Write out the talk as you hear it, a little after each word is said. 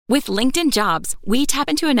With LinkedIn Jobs, we tap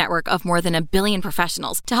into a network of more than 1 billion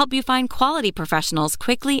professionals to help you find quality professionals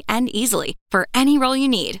quickly and easily for any role you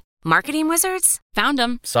need. Marketing wizards? Found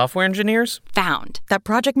them. Software engineers? Found. That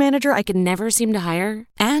project manager I could never seem to hire?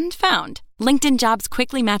 And found. LinkedIn Jobs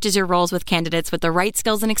quickly matches your roles with candidates with the right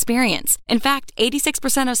skills and experience. In fact,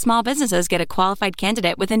 86% of small businesses get a qualified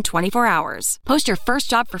candidate within 24 hours. Post your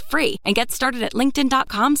first job for free and get started at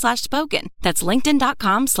linkedin.com/spoken. That's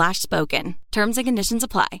linkedin.com/spoken. Terms and conditions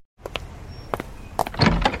apply.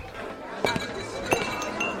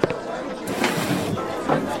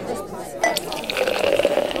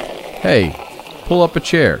 Hey, pull up a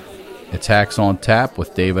chair. It's Hacks on Tap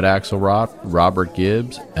with David Axelrod, Robert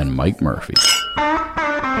Gibbs, and Mike Murphy.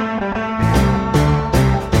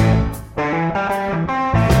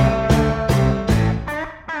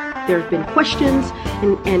 There have been questions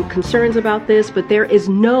and concerns about this, but there is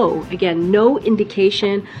no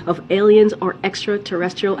indication of aliens or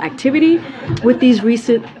extraterrestrial activity with these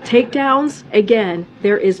recent takedowns. Again,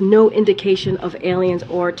 there is no indication of aliens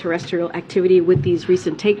or terrestrial activity with these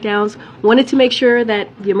recent takedowns. Wanted to make sure that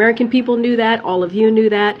the American people knew that, all of you knew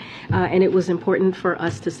that, and it was important for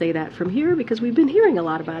us to say that from here because we've been hearing a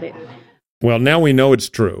lot about it. Well, now we know it's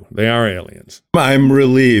true. They are aliens. I'm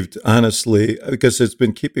relieved, honestly, because it's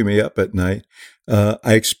been keeping me up at night.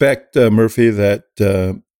 I expect, Murphy, that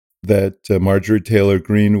Marjorie Taylor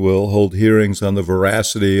Greene will hold hearings on the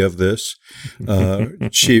veracity of this.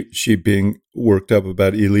 She being worked up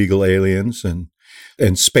about illegal aliens and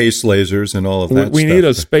space lasers and all of that. We need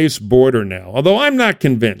a space border now. Although I'm not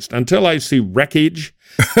convinced until I see wreckage.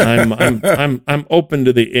 I'm open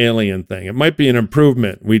to the alien thing. It might be an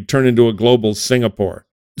improvement. We'd turn into a global Singapore.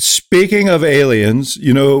 Speaking of aliens,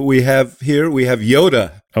 we have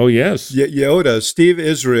Yoda. Oh, yes. Yoda, Steve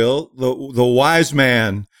Israel, the wise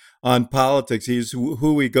man on politics. He's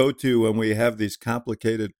who we go to when we have these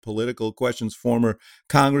complicated political questions. Former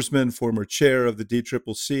congressman, former chair of the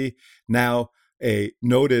DCCC, now a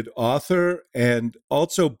noted author and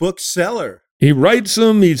also bookseller. He writes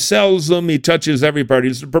them, he sells them, he touches every part.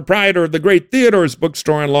 He's the proprietor of the Great Theodore's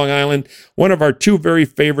bookstore on Long Island, one of our two very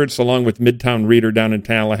favorites, along with Midtown Reader down in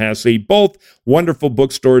Tallahassee. Both wonderful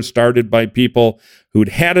bookstores started by people who'd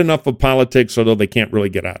had enough of politics, although they can't really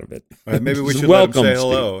get out of it. Maybe we should let him say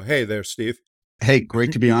hello. Steve. Hey there, Steve. Hey,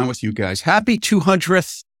 great to be on with you guys. Happy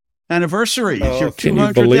 200th anniversary. It's your 200th can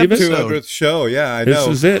you believe episode. it? 200th show, yeah, I know. This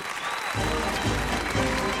is it.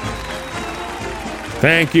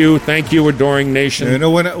 Thank you, adoring nation.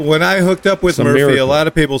 When I hooked up with Murphy, miracle. a lot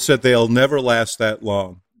of people said they'll never last that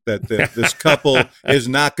long, that this couple is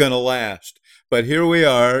not going to last. But here we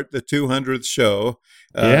are, the 200th show.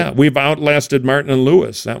 We've outlasted Martin and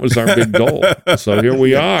Lewis. That was our big goal. So here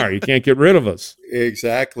we are. You can't get rid of us.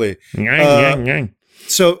 Exactly.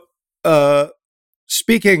 So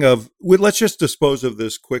speaking of, let's just dispose of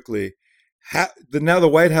this quickly. Now the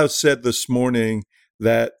White House said this morning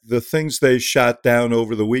that the things they shot down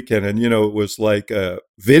over the weekend, and, it was like a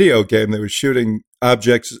video game. They were shooting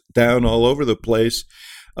objects down all over the place,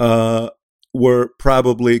 were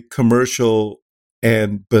probably commercial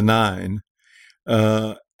and benign.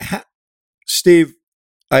 Steve,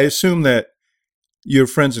 I assume that your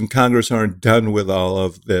friends in Congress aren't done with all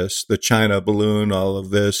of this, the China balloon, all of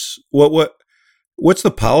this. What's the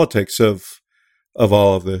politics of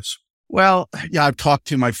all of this? Well, yeah, I've talked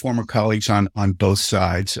to my former colleagues on both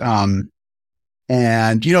sides. And,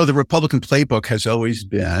 the Republican playbook has always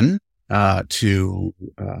been to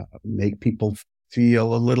make people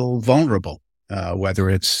feel a little vulnerable, whether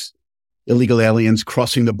it's illegal aliens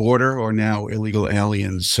crossing the border or now illegal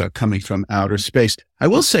aliens coming from outer space. I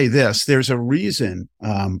will say this, there's a reason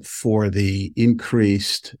for the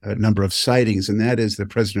increased number of sightings, and that is that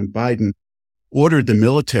President Biden ordered the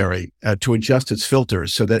military to adjust its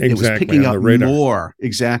filters so that it was picking up more.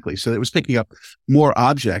 Exactly. So it was picking up more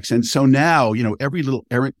objects. And so now, every little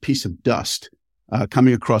errant piece of dust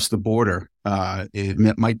coming across the border,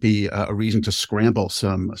 it might be a reason to scramble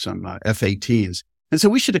some F-18s. And so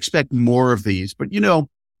we should expect more of these. But, you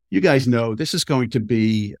guys know this is going to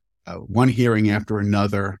be one hearing after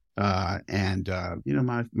another. My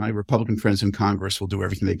Republican friends in Congress will do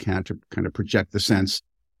everything they can to kind of project the sense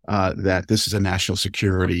that this is a national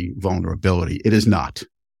security vulnerability. It is not.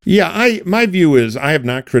 Yeah, my view is I have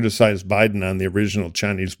not criticized Biden on the original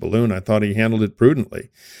Chinese balloon. I thought he handled it prudently.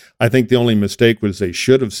 I think the only mistake was they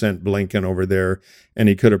should have sent Blinken over there, and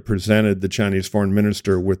he could have presented the Chinese foreign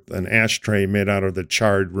minister with an ashtray made out of the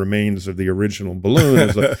charred remains of the original balloon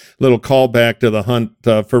as a little callback to the hunt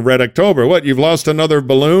for Red October. What, you've lost another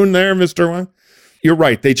balloon there, Mr. Wang? you're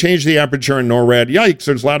right. They changed the aperture in NORAD. Yikes,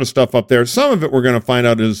 there's a lot of stuff up there. Some of it we're going to find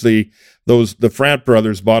out is the frat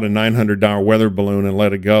brothers bought a $900 weather balloon and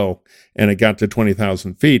let it go, and it got to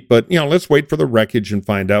 20,000 feet. But, let's wait for the wreckage and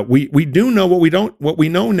find out. We do know what we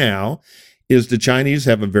know now is the Chinese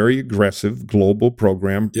have a very aggressive global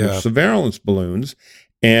program of surveillance balloons,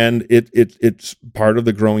 and it's part of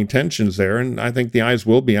the growing tensions there. And I think the eyes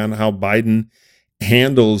will be on how Biden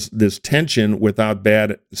handles this tension without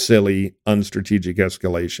bad, silly, unstrategic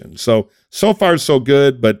escalation. So far, so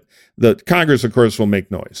good, but the Congress, of course, will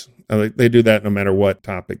make noise. They do that no matter what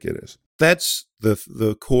topic it is. That's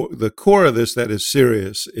the core of this that is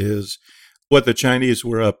serious is what the Chinese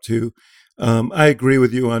were up to. I agree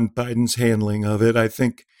with you on Biden's handling of it. I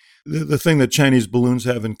think the thing that Chinese balloons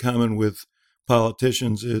have in common with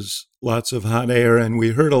politicians is lots of hot air, and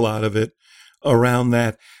we heard a lot of it around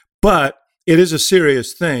that. But it is a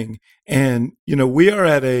serious thing. And, we are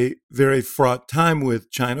at a very fraught time with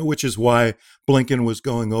China, which is why Blinken was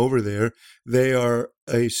going over there. They are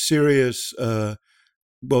a serious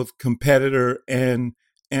both competitor and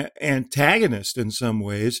antagonist in some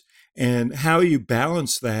ways. And how you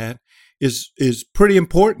balance that is pretty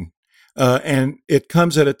important. And it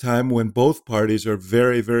comes at a time when both parties are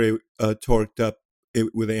very, very torqued up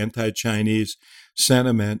with anti-Chinese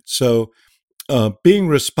sentiment. So being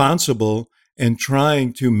responsible and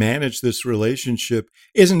trying to manage this relationship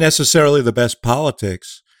isn't necessarily the best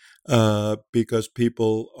politics because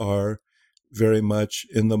people are very much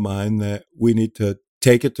in the mind that we need to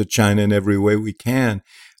take it to China in every way we can.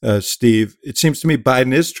 Steve, it seems to me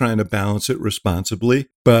Biden is trying to balance it responsibly,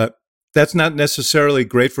 but that's not necessarily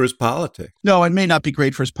great for his politics. No, it may not be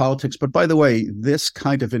great for his politics. But by the way, this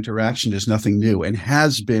kind of interaction is nothing new and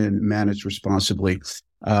has been managed responsibly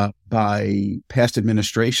by past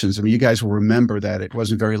administrations. I mean, you guys will remember that it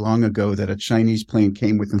wasn't very long ago that a Chinese plane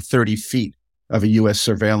came within 30 feet of a U.S.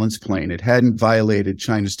 surveillance plane. It hadn't violated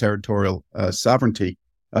China's territorial sovereignty,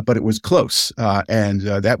 but it was close. And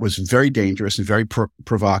that was very dangerous and very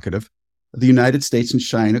provocative. The United States and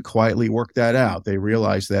China quietly worked that out. They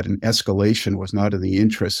realized that an escalation was not in the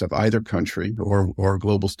interests of either country or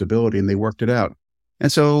global stability, and they worked it out. And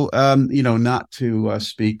so, not to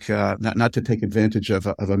not to take advantage of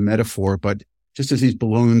a metaphor, but just as these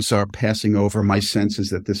balloons are passing over, my sense is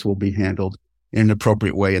that this will be handled in an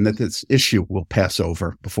appropriate way and that this issue will pass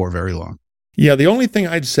over before very long. Yeah, the only thing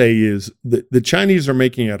I'd say is that the Chinese are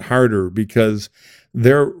making it harder because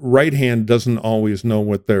their right hand doesn't always know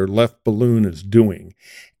what their left balloon is doing.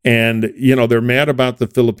 And, they're mad about the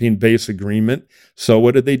Philippine base agreement. So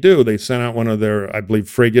what did they do? They sent out one of their, I believe,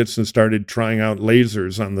 frigates and started trying out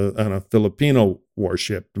lasers on a Filipino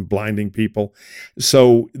warship and blinding people.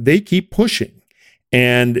 So they keep pushing.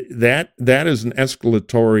 And that is an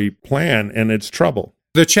escalatory plan, and it's trouble.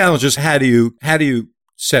 The challenge is how do you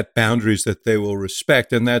set boundaries that they will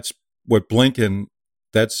respect? And that's what Blinken,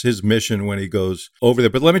 that's his mission when he goes over there.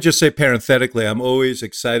 But let me just say parenthetically, I'm always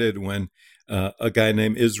excited when a guy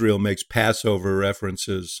named Israel makes Passover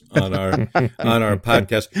references on our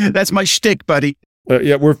podcast. That's my shtick, buddy.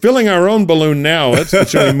 We're filling our own balloon now.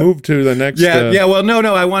 Shall we move to the next? Well,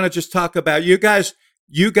 no. I want to just talk about you guys.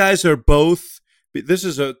 You guys are both. This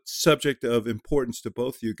is a subject of importance to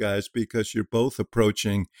both you guys because you're both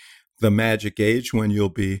approaching the magic age when you'll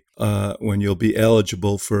be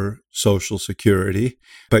eligible for Social Security.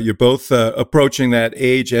 But you're both approaching that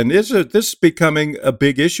age, and this is becoming a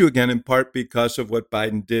big issue again, in part because of what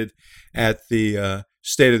Biden did at the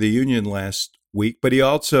State of the Union last week. But he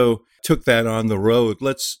also took that on the road.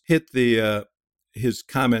 Let's hit his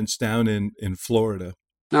comments down in Florida.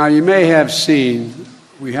 Now, you may have seen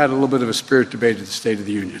we had a little bit of a spirit debate at the State of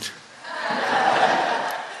the Union.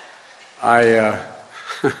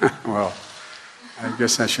 Well, I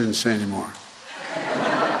guess I shouldn't say anymore.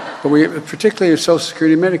 But particularly Social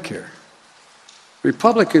Security and Medicare.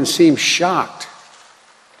 Republicans seemed shocked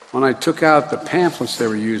when I took out the pamphlets they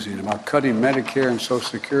were using about cutting Medicare and Social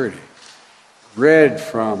Security. Read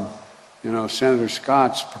from, Senator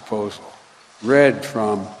Scott's proposal. Read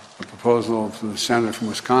from a proposal from the senator from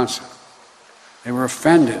Wisconsin. They were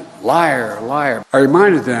offended. Liar, liar. I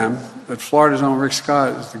reminded them that Florida's own Rick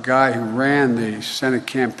Scott is the guy who ran the Senate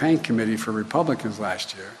campaign committee for Republicans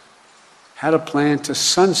last year, had a plan to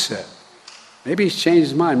sunset. Maybe he's changed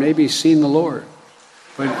his mind. Maybe he's seen the Lord.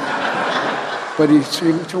 But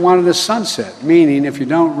he wanted a sunset, meaning if you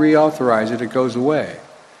don't reauthorize it, it goes away.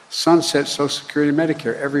 Sunset Social Security and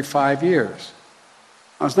Medicare every 5 years.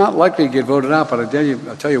 Now, it's not likely to get voted out, but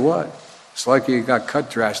I'll tell you what, it's likely it got cut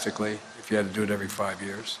drastically if you had to do it every 5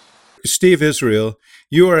 years. Steve Israel,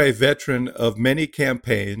 you are a veteran of many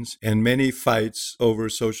campaigns and many fights over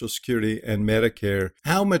Social Security and Medicare.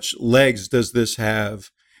 How much legs does this have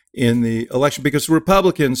in the election? Because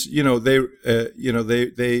Republicans,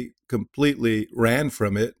 they completely ran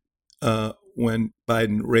from it when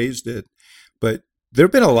Biden raised it. But there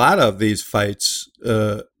have been a lot of these fights,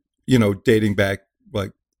 dating back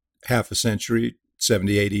like half a century,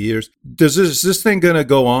 70, 80 years. Is this thing going to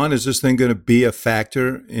go on? Is this thing going to be a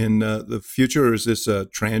factor in the future, or is this a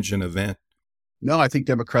transient event? No, I think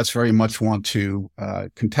Democrats very much want to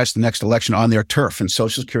contest the next election on their turf, and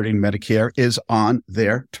Social Security and Medicare is on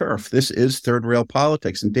their turf. This is third rail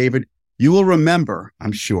politics. And David, you will remember,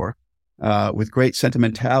 I'm sure, with great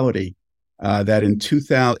sentimentality, that in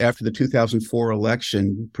after the 2004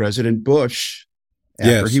 election, President Bush,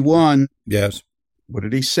 after he won, what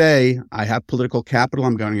did he say? I have political capital.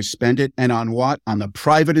 I'm going to spend it. And on what? On the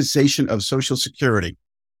privatization of Social Security.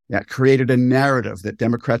 That created a narrative that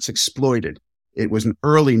Democrats exploited. It was an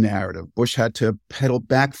early narrative. Bush had to pedal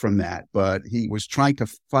back from that, but he was trying to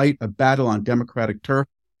fight a battle on Democratic turf.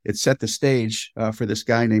 It set the stage for this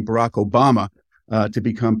guy named Barack Obama to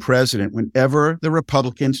become president. Whenever the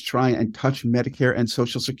Republicans try and touch Medicare and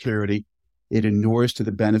Social Security, it inures to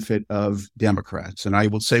the benefit of Democrats. And I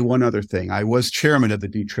will say one other thing. I was chairman of the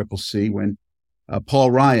DCCC when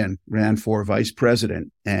Paul Ryan ran for vice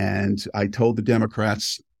president. And I told the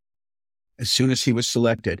Democrats, as soon as he was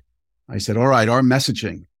selected, I said, all right, our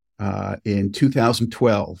messaging in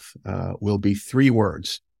 2012 will be 3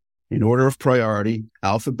 words in order of priority,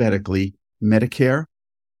 alphabetically: Medicare,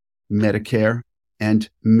 Medicare, and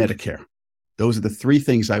Medicare. Those are the 3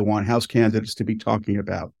 things I want House candidates to be talking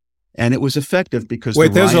about. And it was effective because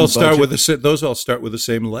those all start with the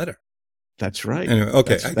same letter. That's right. Anyway,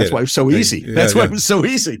 okay, that's why it was so easy. That's why it was so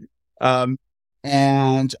easy.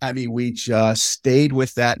 And I mean, we just stayed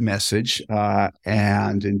with that message.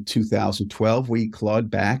 And in 2012, we clawed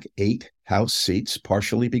back 8 House seats,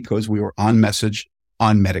 partially because we were on message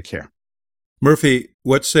on Medicare. Murphy,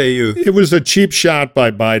 what say you? It was a cheap shot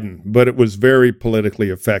by Biden, but it was very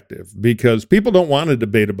politically effective because people don't want to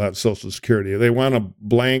debate about Social Security. They want a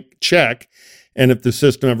blank check. And if the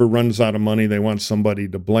system ever runs out of money, they want somebody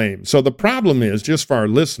to blame. So the problem is, just for our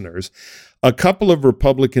listeners, a couple of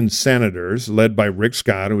Republican senators, led by Rick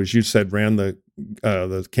Scott, who, as you said, ran the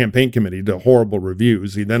campaign committee, to horrible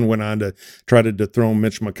reviews. He then went on to try to dethrone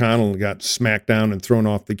Mitch McConnell and got smacked down and thrown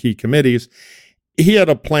off the key committees. He had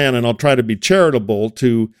a plan, and I'll try to be charitable,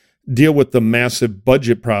 to deal with the massive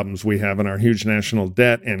budget problems we have in our huge national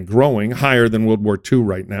debt and growing, higher than World War II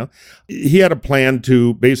right now. He had a plan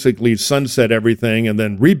to basically sunset everything and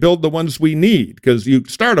then rebuild the ones we need, because you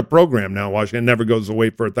start a program now, Washington, never goes away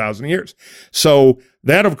for 1,000 years. So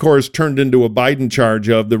that, of course, turned into a Biden charge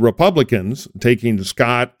of the Republicans taking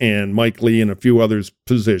Scott and Mike Lee and a few others'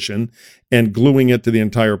 position and gluing it to the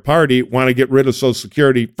entire party, want to get rid of Social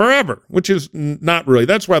Security forever, which is not really.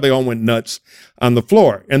 That's why they all went nuts on the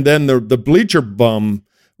floor. And then the bleacher bum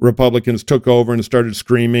Republicans took over and started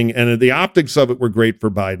screaming, and the optics of it were great for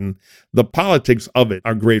Biden. The politics of it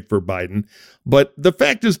are great for Biden. But the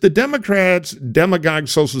fact is, the Democrats demagogue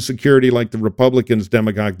Social Security like the Republicans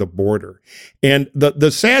demagogue the border. And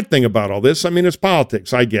the sad thing about all this, I mean, it's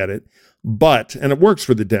politics. I get it. But, and it works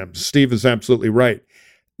for the Dems. Steve is absolutely right.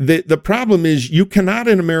 The problem is, you cannot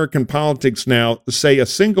in American politics now say a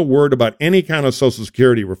single word about any kind of Social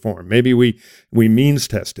Security reform. Maybe we means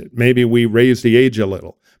test it. Maybe we raise the age a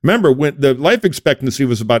little. Remember, when the life expectancy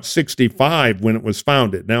was about 65 when it was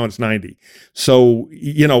founded. Now it's 90. So,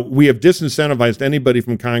 we have disincentivized anybody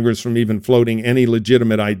from Congress from even floating any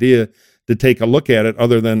legitimate idea to take a look at it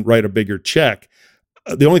other than write a bigger check.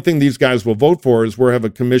 The only thing these guys will vote for is we'll have a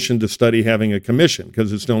commission to study having a commission,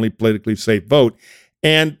 because it's the only politically safe vote.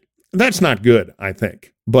 And that's not good, I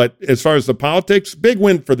think. But as far as the politics, big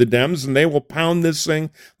win for the Dems, and they will pound this thing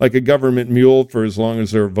like a government mule for as long as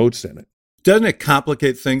there are votes in it. Doesn't it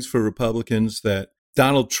complicate things for Republicans that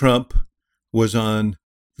Donald Trump was on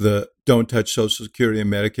the don't touch Social Security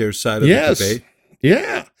and Medicare side of the debate?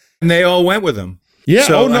 Yeah. And they all went with him. Yeah.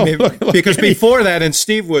 So, no. I mean, because before that, and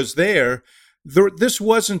Steve was there, this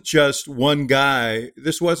wasn't just one guy.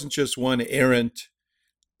 This wasn't just one errant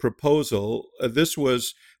proposal. This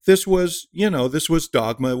was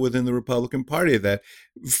dogma within the Republican Party, that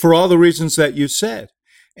for all the reasons that you said.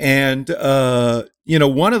 And,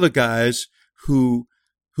 one of the guys who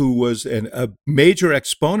was a major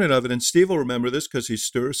exponent of it, and Steve will remember this because he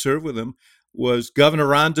served with him, was Governor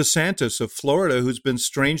Ron DeSantis of Florida, who's been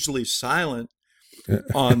strangely silent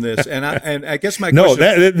on this. And I guess my no,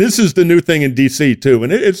 question... this is the new thing in D.C. too,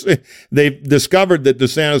 and they've discovered that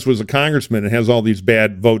DeSantis was a congressman and has all these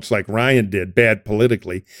bad votes like Ryan did, bad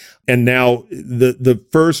politically, and now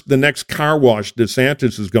the next car wash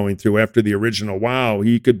DeSantis is going through after the original, wow,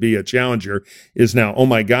 he could be a challenger, is now, oh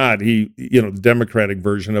my God, the Democratic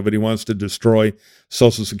version of it, he wants to destroy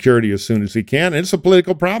Social Security as soon as he can. And it's a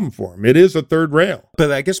political problem for him. It is a third rail. But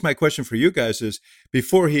I guess my question for you guys is,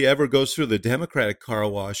 before he ever goes through the Democratic car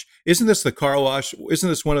wash, isn't this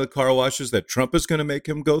one of the car washes that Trump is going to make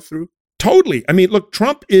him go through? Totally. I mean, look,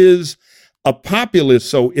 Trump is a populist,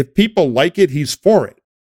 so if people like it, he's for it.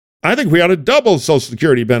 I think we ought to double Social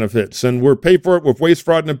Security benefits, and we're pay for it with waste,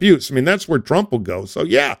 fraud, and abuse. I mean, that's where Trump will go. So,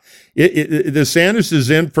 yeah, DeSantis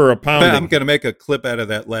is in for a pounding. I'm going to make a clip out of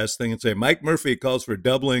that last thing and say Mike Murphy calls for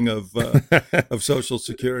doubling of Social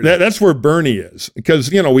Security. That's where Bernie is,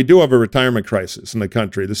 because, we do have a retirement crisis in the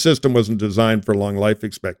country. The system wasn't designed for long life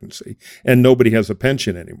expectancy, and nobody has a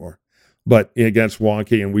pension anymore. But it gets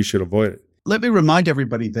wonky, and we should avoid it. Let me remind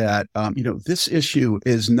everybody that, this issue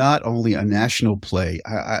is not only a national play.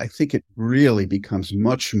 I think it really becomes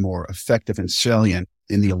much more effective and salient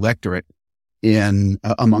in the electorate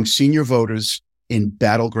among senior voters in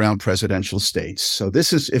battleground presidential states. So if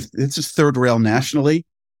this is third rail nationally,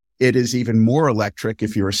 it is even more electric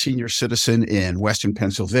if you're a senior citizen in Western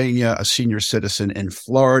Pennsylvania, a senior citizen in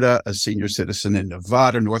Florida, a senior citizen in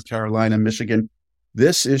Nevada, North Carolina, Michigan.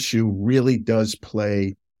 This issue really does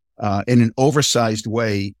play in an oversized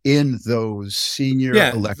way in those senior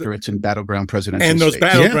electorates in battleground presidential states. And those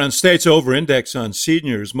battleground states over-index on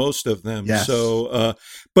seniors, most of them. Yes. So,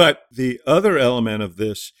 but the other element of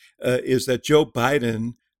this is that Joe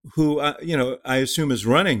Biden, who, I assume is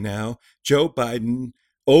running now, Joe Biden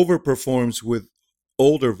overperforms with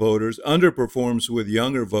older voters, underperforms with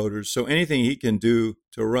younger voters. So anything he can do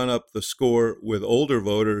to run up the score with older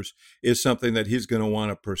voters is something that he's going to want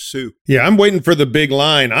to pursue. Yeah, I'm waiting for the big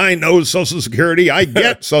line. I know Social Security. I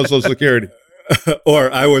get Social Security.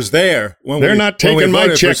 Or I was there when they're not taking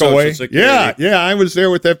my check away. Yeah, I was there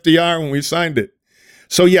with FDR when we signed it.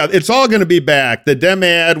 So, yeah, it's all going to be back. The Dem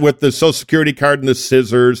ad with the Social Security card and the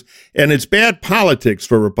scissors. And it's bad politics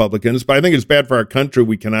for Republicans, but I think it's bad for our country.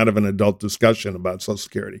 We cannot have an adult discussion about Social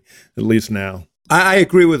Security, at least now. I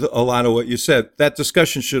agree with a lot of what you said. That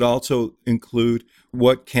discussion should also include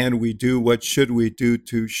what can we do, what should we do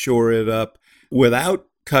to shore it up without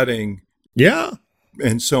cutting. Yeah.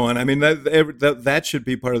 And so on. I mean, that should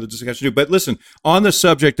be part of the discussion too. But listen, on the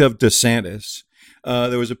subject of DeSantis,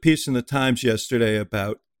 there was a piece in the Times yesterday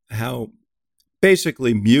about how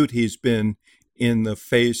basically mute he's been in the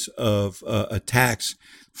face of attacks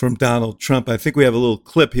from Donald Trump. I think we have a little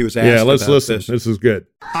clip he was asked about. Yeah, let's listen. This is good.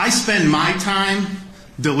 I spend my time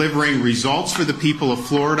delivering results for the people of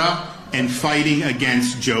Florida and fighting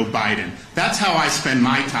against Joe Biden. That's how I spend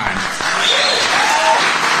my time.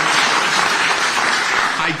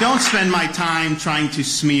 I don't spend my time trying to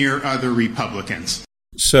smear other Republicans.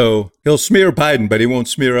 So he'll smear Biden, but he won't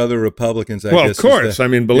smear other Republicans, I guess. Well, of course. I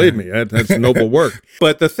mean, believe me, that's noble work.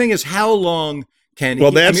 But the thing is, how long can he?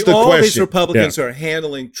 Well, that's the all question. These Republicans are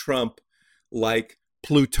handling Trump like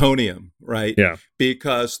plutonium, right? Yeah.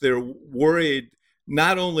 Because they're worried,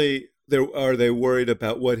 not only are they worried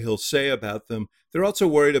about what he'll say about them, they're also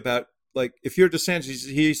worried about, like, if you're DeSantis,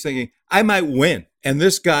 he's thinking, I might win, and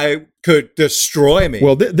this guy could destroy me.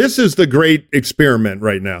 Well, this is the great experiment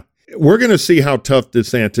right now. We're going to see how tough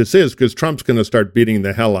DeSantis is, because Trump's going to start beating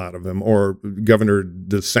the hell out of him, or Governor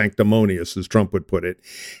DeSanctimonious, as Trump would put it.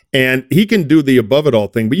 And he can do the above it all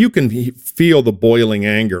thing, but you can feel the boiling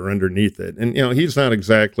anger underneath it. And, he's not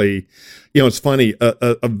exactly, it's funny,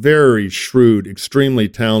 a very shrewd, extremely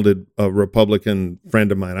talented Republican friend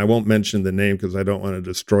of mine, I won't mention the name because I don't want to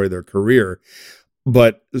destroy their career,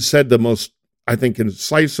 but said the most, I think,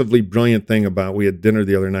 incisively brilliant thing about, we had dinner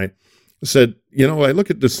the other night, said, I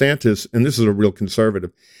look at DeSantis, and this is a real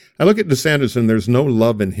conservative. I look at DeSantis, and there's no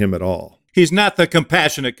love in him at all. He's not the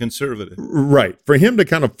compassionate conservative. Right. For him to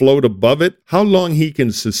kind of float above it, how long he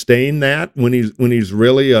can sustain that when he's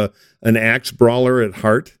really an axe brawler at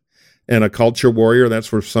heart and a culture warrior,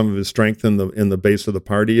 that's where some of his strength in the base of the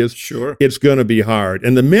party is. Sure. It's going to be hard.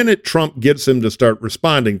 And the minute Trump gets him to start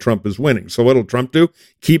responding, Trump is winning. So what'll Trump do?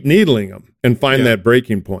 Keep needling him and find that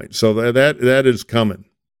breaking point. So that is coming.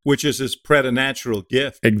 Which is his preternatural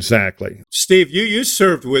gift. Exactly. Steve, you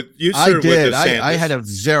served with DeSantis. I had a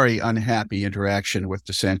very unhappy interaction with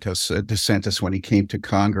DeSantis when he came to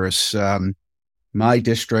Congress. My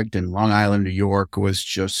district in Long Island, New York, was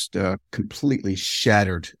just completely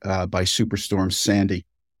shattered by Superstorm Sandy.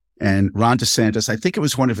 And Ron DeSantis, I think it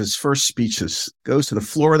was one of his first speeches, goes to the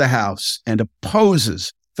floor of the House and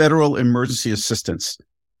opposes federal emergency assistance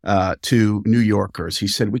to New Yorkers. He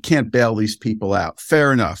said, we can't bail these people out.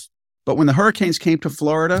 Fair enough. But when the hurricanes came to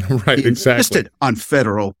Florida, he insisted on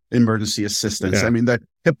federal emergency assistance. Yeah. I mean, the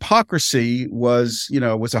hypocrisy was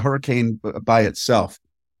a hurricane by itself.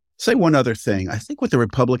 Say one other thing. I think with the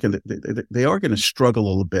Republican, they are going to struggle a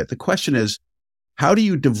little bit. The question is, how do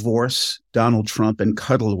you divorce Donald Trump and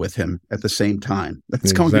cuddle with him at the same time?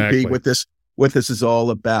 That's going to be what this is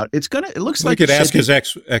all about. It looks like you could ask his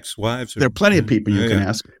ex-wives. There are plenty of people you can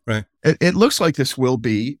ask. Right. It looks like this will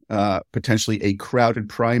be potentially a crowded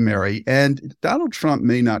primary, and Donald Trump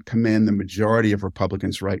may not command the majority of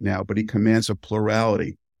Republicans right now, but he commands a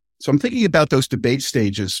plurality. So I'm thinking about those debate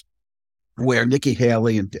stages where Nikki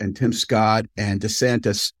Haley and Tim Scott and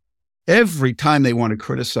DeSantis, every time they want to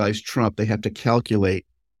criticize Trump, they have to calculate,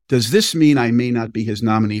 does this mean I may not be his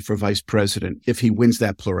nominee for vice president if he wins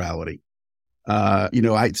that plurality?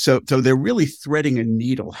 So they're really threading a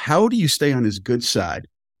needle. How do you stay on his good side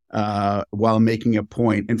while making a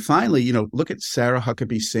point? And finally, look at Sarah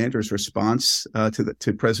Huckabee Sanders' response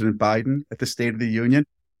to President Biden at the State of the Union.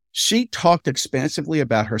 She talked expansively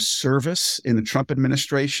about her service in the Trump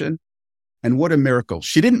administration. And what a miracle.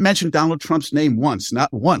 She didn't mention Donald Trump's name once,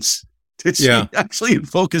 not once. Did she actually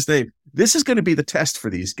invoke his name? This is going to be the test for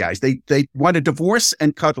these guys. They want to divorce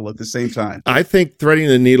and cuddle at the same time. I think threading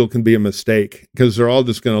the needle can be a mistake because they're all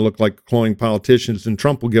just going to look like cloying politicians, and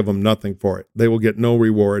Trump will give them nothing for it. They will get no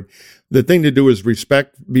reward. The thing to do is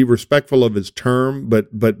be respectful of his term,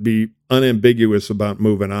 but be unambiguous about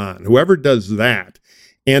moving on. Whoever does that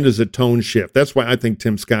and is a tone shift. That's why I think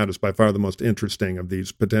Tim Scott is by far the most interesting of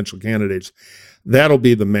these potential candidates. That'll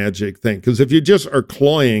be the magic thing. Because if you just are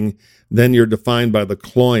cloying, then you're defined by the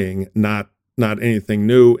cloying, not anything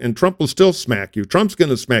new. And Trump will still smack you. Trump's going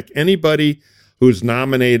to smack anybody who's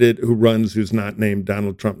nominated, who runs, who's not named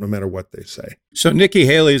Donald Trump, no matter what they say. So Nikki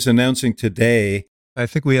Haley is announcing today, I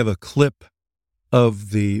think we have a clip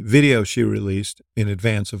of the video she released in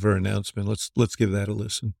advance of her announcement. Let's give that a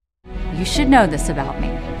listen. You should know this about me.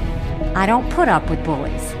 I don't put up with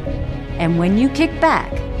bullies. And when you kick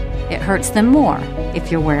back, it hurts them more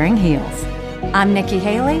if you're wearing heels. I'm Nikki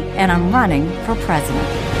Haley, and I'm running for president.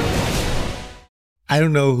 I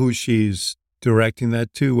don't know who she's directing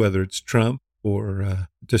that to, whether it's Trump or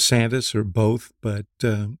DeSantis or both, but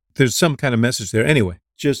there's some kind of message there. Anyway,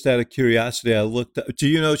 just out of curiosity, I looked up. Do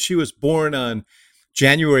you know she was born on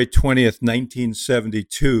January 20th,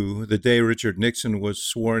 1972, the day Richard Nixon was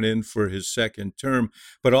sworn in for his second term,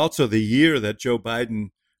 but also the year that Joe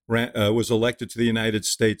Biden was elected to the United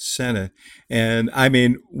States Senate. And I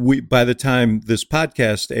mean, by the time this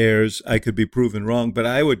podcast airs, I could be proven wrong, but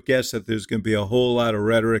I would guess that there's going to be a whole lot of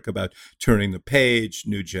rhetoric about turning the page,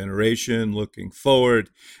 new generation, looking forward.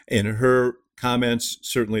 In her comments,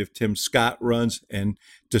 certainly if Tim Scott runs and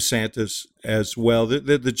DeSantis as well, the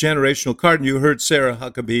generational card, and you heard Sarah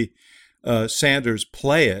Huckabee Sanders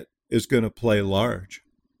play it, is going to play large.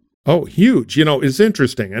 Oh, huge. It's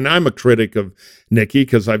interesting. And I'm a critic of Nikki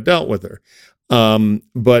because I've dealt with her.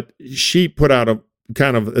 But she put out a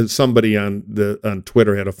kind of, somebody on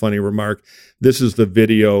Twitter had a funny remark. This is the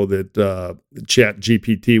video that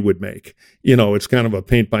ChatGPT would make. It's kind of a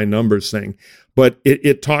paint by numbers thing. But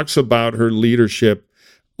it talks about her leadership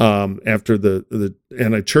after the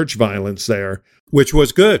anti-church violence there. Which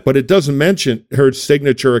was good. But it doesn't mention her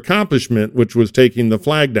signature accomplishment, which was taking the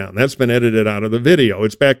flag down. That's been edited out of the video.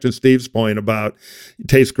 It's back to Steve's point about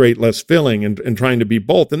tastes great, less filling, and trying to be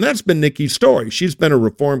both. And that's been Nikki's story. She's been a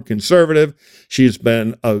reformed conservative. She's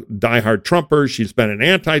been a diehard Trumper. She's been an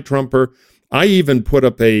anti-Trumper. I even put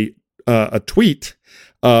up a tweet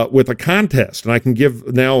with a contest, and I can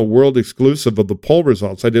give now a world exclusive of the poll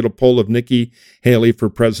results. I did a poll of Nikki Haley for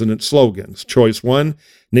president slogans. Choice 1,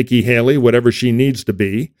 Nikki Haley, whatever she needs to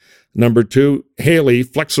be. Number 2, Haley,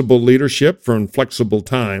 flexible leadership for inflexible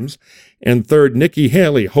times. And 3rd, Nikki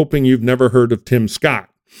Haley, hoping you've never heard of Tim Scott.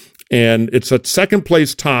 And it's a second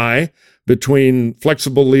place tie between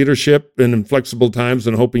flexible leadership and inflexible times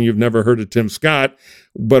and hoping you've never heard of Tim Scott.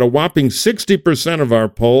 But a whopping 60% of our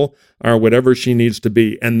poll are whatever she needs to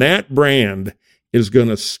be. And that brand is going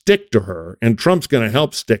to stick to her, and Trump's going to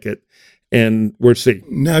help stick it. And we'll see.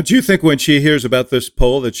 Now, do you think when she hears about this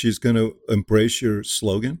poll that she's going to embrace your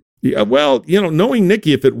slogan? Yeah, well, knowing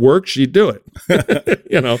Nikki, if it works, she'd do it.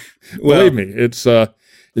 Believe me, it's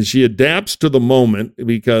she adapts to the moment,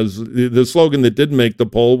 because the slogan that did make the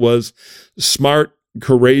poll was smart,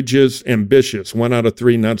 courageous, ambitious. 1 out of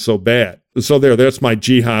 3, not so bad. So that's my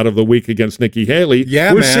jihad of the week against Nikki Haley.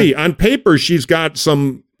 Yeah, we'll see. On paper, she's got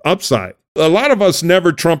some upside. A lot of us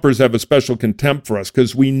never Trumpers have a special contempt for us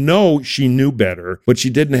because we know she knew better, but she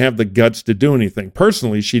didn't have the guts to do anything.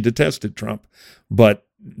 Personally, she detested Trump, but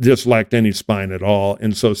just lacked any spine at all.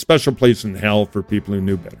 And so special place in hell for people who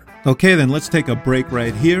knew better. Okay, then let's take a break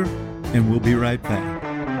right here, and we'll be right back.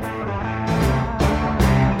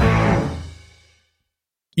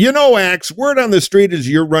 You know, Axe, word on the street is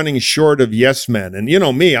you're running short of yes men. And you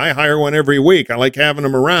know me, I hire one every week. I like having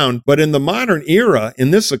them around. But in the modern era,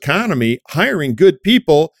 in this economy, hiring good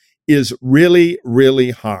people is really,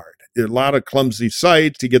 really hard. There are a lot of clumsy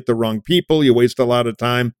sites. You get the wrong people. You waste a lot of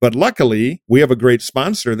time. But luckily, we have a great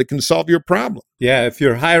sponsor that can solve your problem. Yeah, if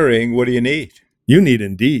you're hiring, what do you need? You need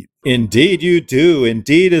Indeed. Indeed, you do.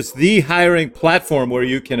 Indeed is the hiring platform where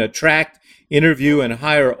you can attract, interview, and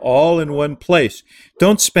hire all in one place.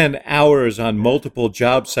 Don't spend hours on multiple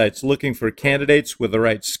job sites looking for candidates with the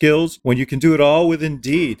right skills when you can do it all with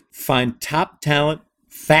Indeed. Find top talent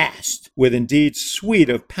fast with Indeed's suite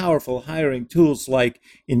of powerful hiring tools like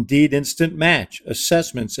Indeed Instant Match,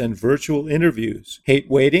 assessments, and virtual interviews. Hate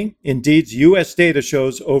waiting? Indeed's U.S. data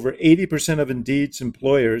shows over 80% of Indeed's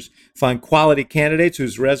employers find quality candidates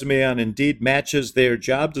whose resume on Indeed matches their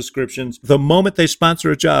job descriptions the moment they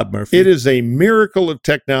sponsor a job, Murphy. It is a miracle of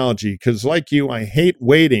technology because, like you, I hate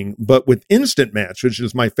waiting. But with Instant Match, which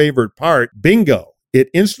is my favorite part, bingo. It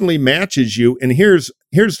instantly matches you. And here's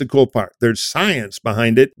the cool part. There's science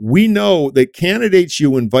behind it. We know that candidates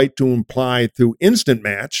you invite to apply through Instant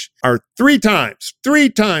Match are three times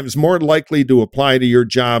more likely to apply to your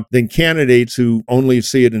job than candidates who only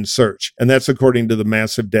see it in search. And that's according to the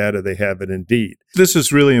massive data they have at Indeed. This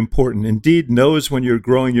is really important. Indeed knows when you're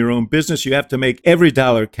growing your own business, you have to make every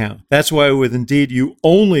dollar count. That's why with Indeed, you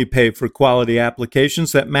only pay for quality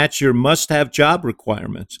applications that match your must-have job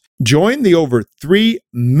requirements. Join the over 3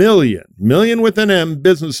 million with an M,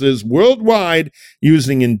 businesses worldwide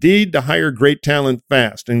using Indeed to hire great talent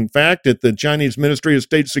fast. In fact, at the Chinese Ministry of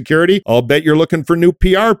State Security, I'll bet you're looking for new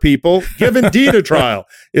PR people. Give Indeed a trial.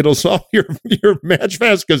 It'll solve your match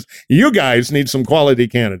fast because you guys need some quality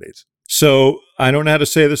candidates. So I don't know how to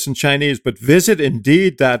say this in Chinese, but visit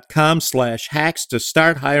Indeed.com/hacks to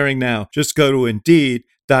start hiring now. Just go to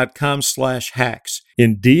Indeed.com/hacks.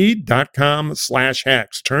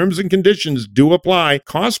 Indeed.com/hacks. Terms and conditions do apply.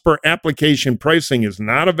 Cost per application pricing is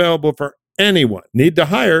not available for anyone. Need to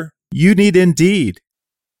hire? You need Indeed.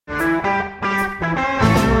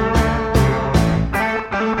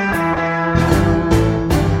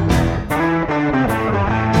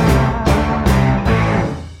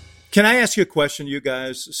 Can I ask you a question, you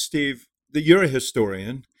guys? Steve, you're a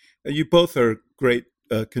historian. You both are great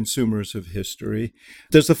consumers of history.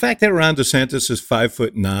 Does the fact that Ron DeSantis is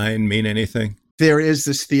 5'9" mean anything? There is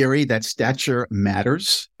this theory that stature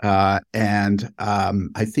matters. And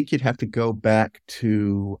I think you'd have to go back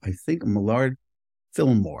to, Millard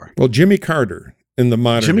Fillmore. Well, Jimmy Carter in the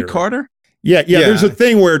modern Jimmy era. Carter? Yeah. There's a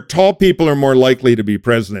thing where tall people are more likely to be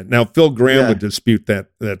president. Now, Phil Gramm would dispute that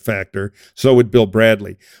factor. So would Bill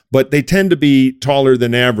Bradley. But they tend to be taller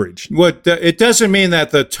than average. It doesn't mean that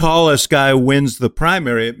the tallest guy wins the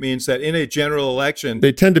primary. It means that in a general election,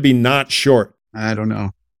 they tend to be not short. I don't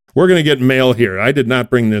know. We're going to get mail here. I did not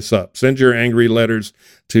bring this up. Send your angry letters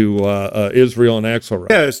to Israel and Axelrod.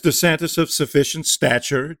 Yeah, is DeSantis of sufficient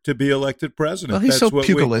stature to be elected president? Well, he's so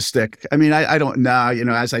pugilistic. I mean, I don't know.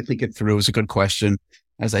 As I think it through, it's a good question.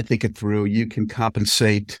 As I think it through, you can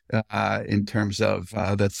compensate in terms of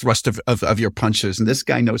the thrust of your punches. And this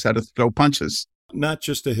guy knows how to throw punches. Not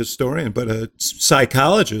just a historian, but a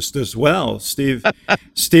psychologist as well, Steve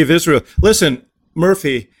Israel. Listen,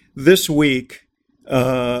 Murphy, this week,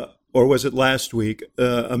 or was it last week?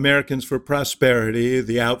 Americans for Prosperity,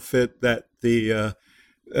 the outfit that the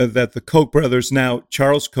Koch brothers, now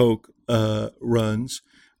Charles Koch, runs,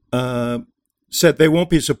 said they won't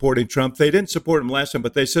be supporting Trump. They didn't support him last time,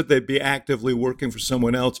 but they said they'd be actively working for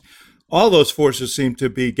someone else. All those forces seem to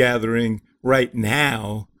be gathering right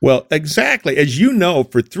now. Well, exactly. As you know,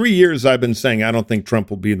 for 3 years I've been saying I don't think Trump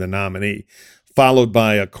will be the nominee, followed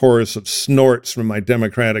by a chorus of snorts from my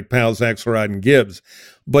Democratic pals, Axelrod and Gibbs.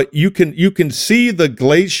 But you can see the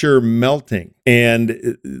glacier melting,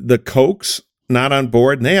 and the Kochs not on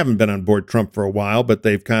board, and they haven't been on board Trump for a while, but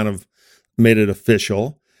they've kind of made it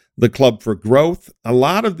official. The Club for Growth, a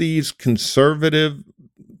lot of these conservative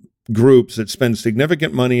groups that spend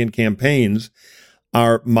significant money in campaigns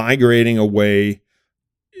are migrating away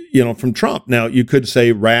from Trump. Now, you could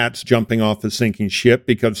say rats jumping off a sinking ship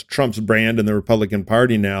because Trump's brand in the Republican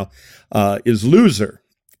Party now is loser.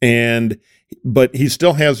 But he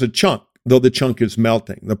still has a chunk. though the chunk is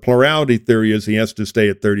melting. The plurality theory is he has to stay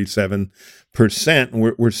at 37%,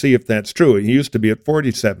 and we'll see if that's true. He used to be at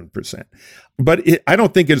 47%. But I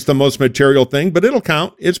don't think it's the most material thing, but it'll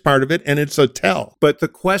count. It's part of it, and it's a tell. But the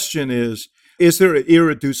question is there an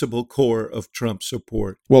irreducible core of Trump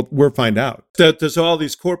support? Well, we'll find out. Does all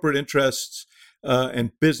these corporate interests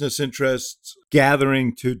and business interests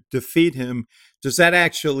gathering to defeat him, does that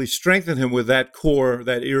actually strengthen him with that core,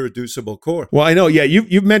 that irreducible core? Well, I know. Yeah,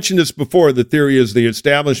 you've mentioned this before. The theory is the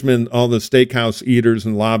establishment, all the steakhouse eaters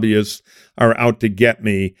and lobbyists are out to get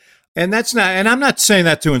me. And that's not, and I'm not saying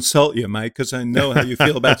that to insult you, Mike, because I know how you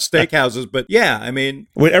feel about steakhouses. But yeah, I mean,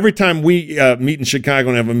 every time we meet in Chicago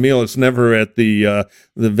and have a meal, it's never at the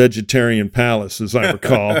Vegetarian Palace, as I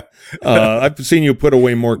recall. I've seen you put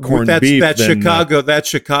away more corned beef. That's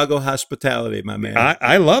Chicago hospitality, my man.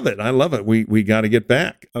 I love it. I love it. We got to get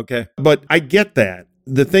back. Okay, but I get that.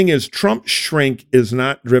 The thing is, Trump's shrink is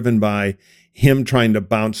not driven by him trying to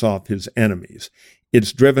bounce off his enemies.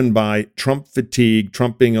 It's driven by Trump fatigue,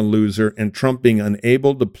 Trump being a loser, and Trump being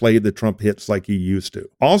unable to play the Trump hits like he used to.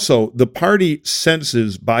 Also, the party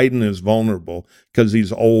senses Biden is vulnerable because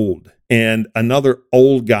he's old, and another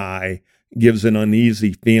old guy gives an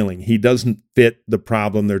uneasy feeling. He doesn't fit the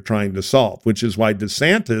problem they're trying to solve, which is why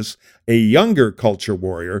DeSantis, a younger culture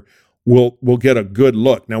warrior, will get a good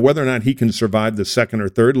look. Now, whether or not he can survive the second or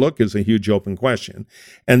third look is a huge open question.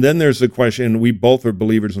 And then there's the question, we both are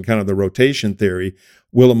believers in kind of the rotation theory.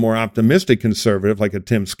 Will a more optimistic conservative like a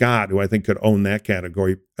Tim Scott, who I think could own that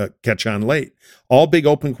category, catch on late? All big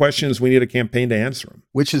open questions. We need a campaign to answer them.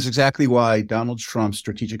 Which is exactly why Donald Trump's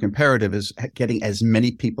strategic imperative is getting as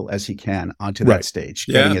many people as he can onto that stage,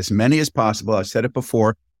 getting as many as possible. I said it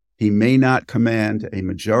before. He may not command a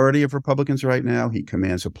majority of Republicans right now. He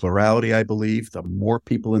commands a plurality, I believe. The more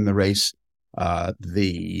people in the race,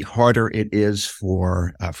 the harder it is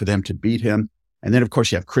for them to beat him. And then, of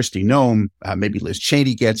course, you have Kristi Noem. Maybe Liz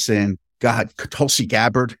Cheney gets in. God, Tulsi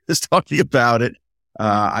Gabbard is talking about it.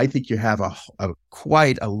 I think you have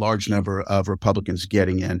quite a large number of Republicans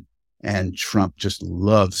getting in, and Trump just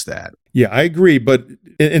loves that. Yeah, I agree. But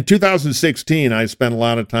in 2016, I spent a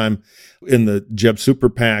lot of time in the Jeb Super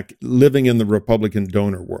PAC living in the Republican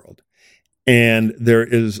donor world. And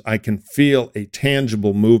I can feel a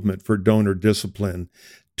tangible movement for donor discipline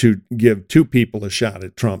to give 2 people a shot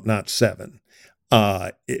at Trump, not 7.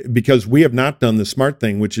 Because we have not done the smart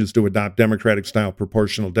thing, which is to adopt Democratic-style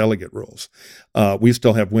proportional delegate rules. We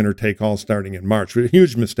still have winner take all starting in March. A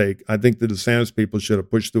huge mistake. I think the DeSantis people should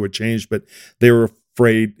have pushed through a change, but they were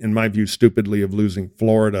afraid, in my view, stupidly, of losing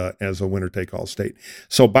Florida as a winner take all state.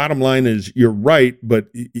 So bottom line is, you're right, but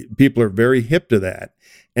people are very hip to that,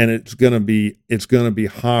 and it's going to be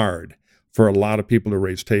hard for a lot of people to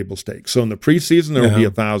raise table stakes. So in the preseason, there will be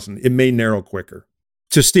 1,000. It may narrow quicker.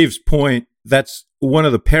 To Steve's point, that's one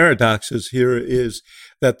of the paradoxes here, is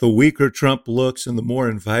that the weaker Trump looks and the more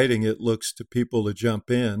inviting it looks to people to jump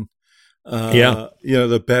in,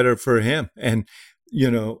 the better for him. And,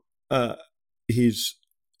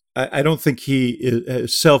 I don't think he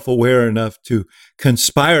is self-aware enough to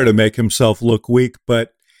conspire to make himself look weak,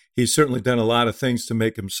 but he's certainly done a lot of things to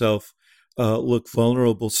make himself look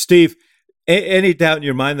vulnerable. Steve, any doubt in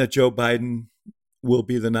your mind that Joe Biden will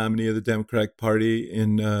be the nominee of the Democratic Party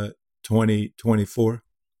in 2024?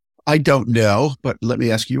 I don't know, but let me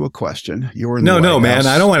ask you a question. No, man,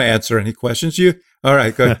 I don't want to answer any questions. All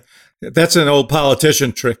right, good. That's an old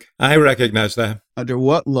politician trick. I recognize that. Under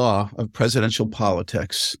what law of presidential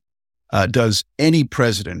politics does any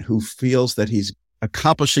president who feels that he's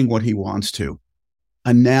accomplishing what he wants to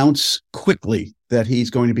announce quickly that he's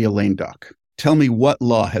going to be a lame duck? Tell me what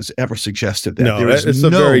law has ever suggested that. No, it's a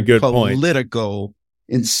very good point. Political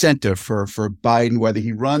incentive for Biden, whether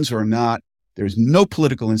he runs or not. There's no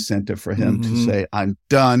political incentive for him to say, I'm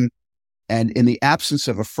done. And in the absence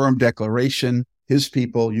of a firm declaration, his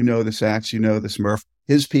people, this, Axe, this, Murph,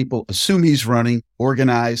 his people assume he's running,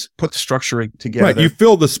 organize, put the structure together. Right, you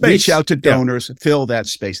fill the space. Reach out to donors, fill that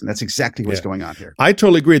space. And that's exactly what's going on here. I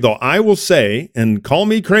totally agree, though. I will say, and call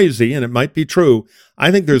me crazy, and it might be true,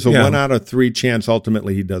 I think there's a 1 out of 3 chance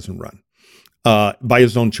ultimately he doesn't run by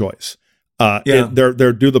his own choice. They're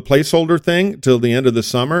do the placeholder thing till the end of the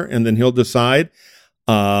summer, and then he'll decide.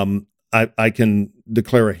 I can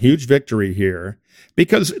declare a huge victory here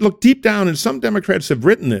because, look, deep down, and some Democrats have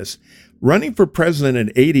written this, running for president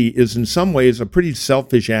at 80 is in some ways a pretty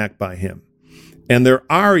selfish act by him. And there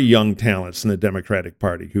are young talents in the Democratic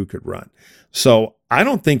Party who could run. So I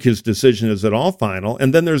don't think his decision is at all final.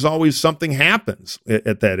 And then there's always something happens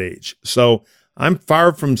at that age. So I'm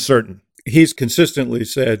far from certain. He's consistently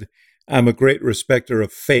said, I'm a great respecter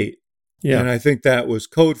of fate. Yeah. And I think that was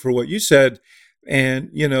code for what you said. And,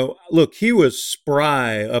 look, he was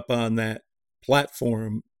spry up on that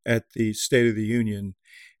platform at the State of the Union.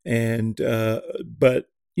 And, but,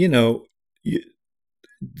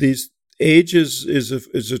 these age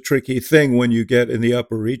is a tricky thing when you get in the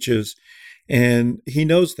upper reaches, and he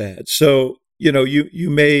knows that. So, you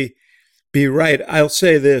may be right. I'll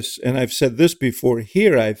say this, and I've said this before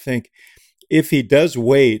here, I think if he does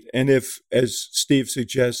wait, and if, as Steve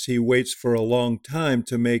suggests, he waits for a long time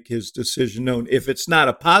to make his decision known, if it's not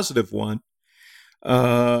a positive one,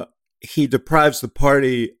 he deprives the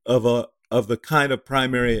party of the kind of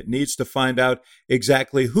primary it needs to find out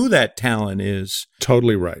exactly who that talent is.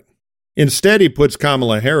 Totally right. Instead, he puts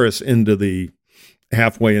Kamala Harris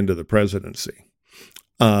halfway into the presidency,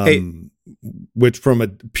 which from a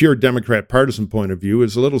pure Democrat partisan point of view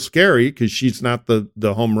is a little scary because she's not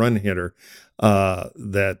the home run hitter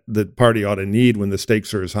that the party ought to need when the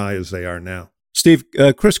stakes are as high as they are now. Steve,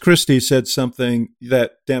 Chris Christie said something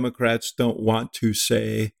that Democrats don't want to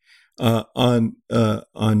say on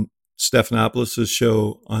Stephanopoulos'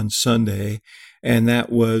 show on Sunday, and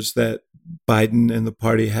that was that Biden and the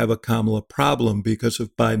party have a Kamala problem because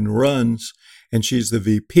if Biden runs and she's the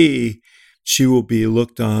VP, she will be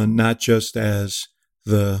looked on not just as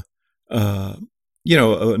the, a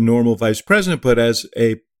normal vice president, but as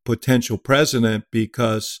a potential president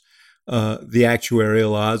because the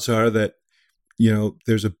actuarial odds are that,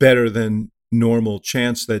 there's a better than normal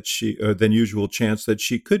chance that than usual chance that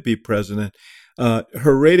she could be president.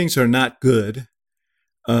 Her ratings are not good,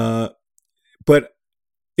 but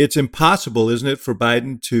it's impossible, isn't it, for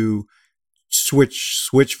Biden to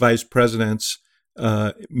switch vice presidents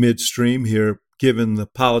midstream here, given the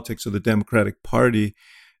politics of the Democratic Party?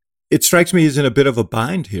 It strikes me he's in a bit of a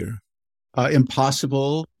bind here.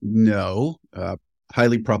 Impossible, no.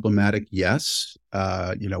 Highly problematic, yes.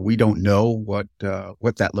 We don't know what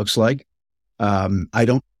that looks like. I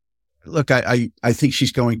think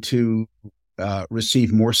she's going to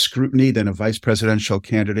receive more scrutiny than a vice presidential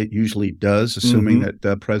candidate usually does, assuming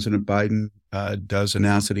that President Biden does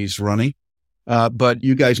announce that he's running. But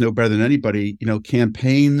you guys know better than anybody,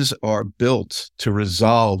 campaigns are built to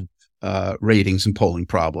resolve ratings and polling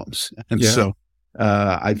problems. And so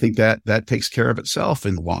I think that takes care of itself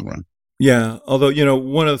in the long run. Yeah, although,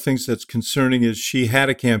 one of the things that's concerning is she had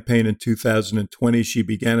a campaign in 2020. She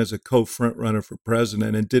began as a co-front runner for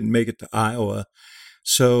president and didn't make it to Iowa.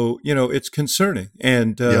 So, it's concerning.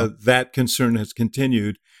 And that concern has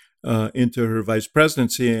continued into her vice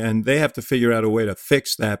presidency. And they have to figure out a way to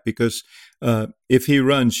fix that because if he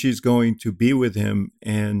runs, she's going to be with him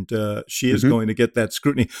and she is going to get that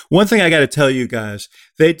scrutiny. One thing I got to tell you guys,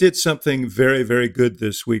 they did something very, very good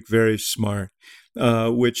this week, very smart,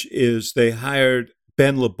 which is they hired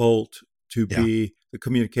Ben LaBolt to be the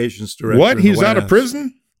communications director. What? He's out of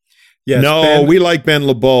prison? Yes, no, we like Ben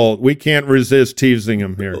LaBolt. We can't resist teasing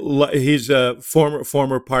him here. He's a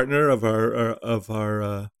former partner of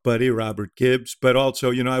our buddy Robert Gibbs, but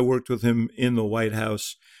also, I worked with him in the White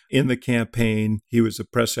House in the campaign. He was the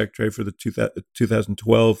press secretary for the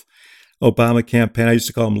 2012 Obama campaign. I used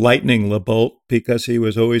to call him Lightning LaBolt because he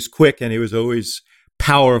was always quick and he was always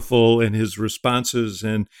powerful in his responses,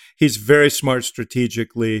 and he's very smart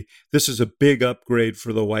strategically. This is a big upgrade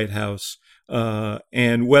for the White House.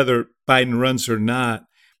 And whether Biden runs or not,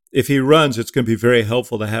 if he runs, it's going to be very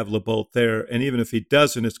helpful to have LaBolt there. And even if he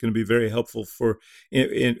doesn't, it's going to be very helpful for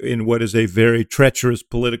in what is a very treacherous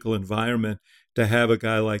political environment to have a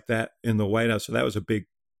guy like that in the White House. So that was a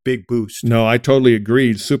big boost. No, I totally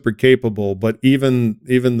agree. Super capable, but even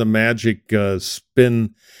the magic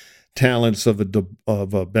spin talents of a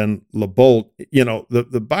Ben LaBolt,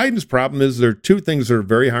 the Biden's problem is there are two things that are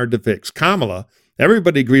very hard to fix. Kamala.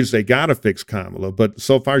 Everybody agrees they got to fix Kamala, but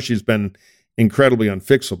so far she's been incredibly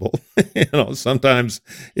unfixable. Sometimes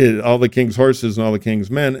all the king's horses and all the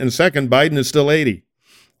king's men. And second, Biden is still 80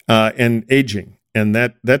 and aging, and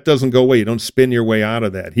that doesn't go away. You don't spin your way out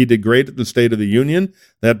of that. He did great at the State of the Union.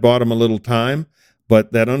 That bought him a little time,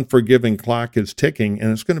 but that unforgiving clock is ticking,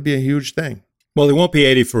 and it's going to be a huge thing. Well, he won't be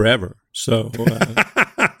 80 forever, so...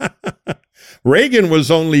 Reagan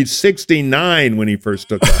was only 69 when he first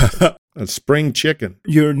took office. A spring chicken.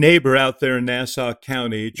 Your neighbor out there in Nassau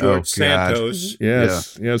County, George Santos.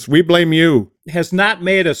 Yes, we blame you. Has not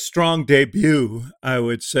made a strong debut, I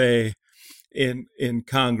would say, in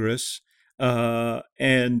Congress.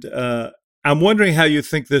 And I'm wondering how you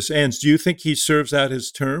think this ends. Do you think he serves out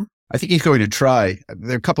his term? I think he's going to try.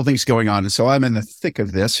 There are a couple of things going on. And so I'm in the thick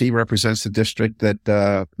of this. He represents the district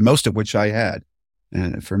that most of which I had.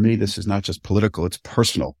 And for me, this is not just political, it's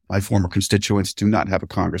personal. My former constituents do not have a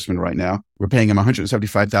congressman right now. We're paying him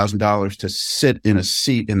 $175,000 to sit in a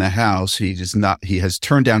seat in the House. He has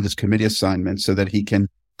turned down his committee assignment so that he can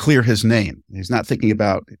clear his name. He's not thinking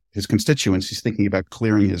about his constituents. He's thinking about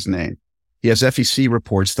clearing his name. He has FEC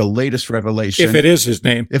reports, the latest revelation. If it is his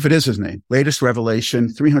name. If it is his name. Latest revelation,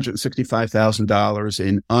 $365,000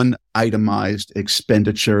 in unitemized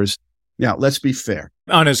expenditures. Now, let's be fair.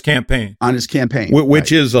 On his campaign. On his campaign.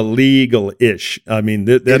 Which is illegal-ish. I mean,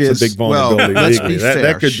 that's a big vulnerability. Well, let's be fair.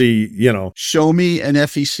 That could be, Show me an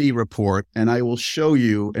FEC report, and I will show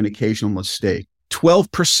you an occasional mistake.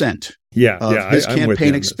 12% of his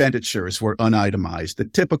campaign expenditures were unitemized. The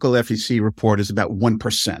typical FEC report is about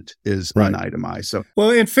 1% is unitemized. So, well,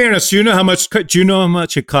 in fairness, do you know how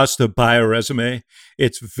much it costs to buy a resume?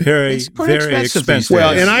 It's very expensive.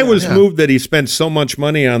 Well, and I was moved that he spent so much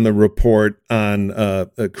money on the report on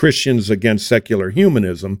Christians against secular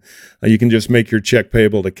humanism. You can just make your check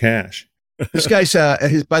payable to cash. This guy's,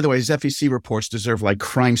 by the way, his FEC reports deserve like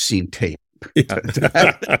crime scene tape.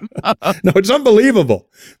 No, it's unbelievable.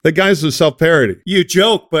 The guy's a self-parody. You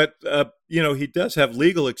joke, but he does have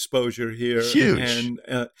legal exposure here. Huge.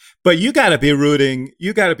 But you got to be rooting.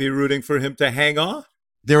 You got to be rooting for him to hang on.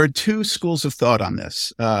 There are two schools of thought on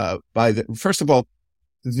this. First of all,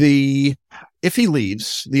 if he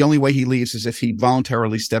leaves, the only way he leaves is if he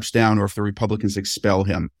voluntarily steps down or if the Republicans expel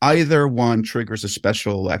him. Either one triggers a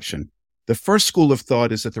special election. The first school of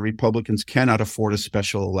thought is that the Republicans cannot afford a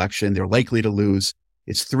special election. They're likely to lose.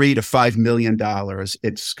 It's $3 to $5 million.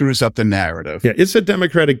 It screws up the narrative. Yeah, it's a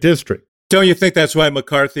Democratic district. Don't you think that's why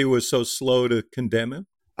McCarthy was so slow to condemn him?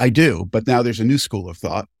 I do, but now there's a new school of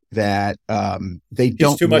thought that they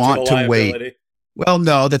don't want to wait. Well,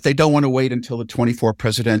 no, that they don't want to wait until the 24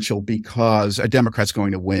 presidential because a Democrat's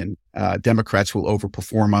going to win. Democrats will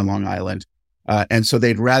overperform on Long Island. And so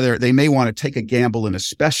they may want to take a gamble in a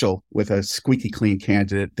special with a squeaky clean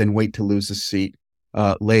candidate than wait to lose a seat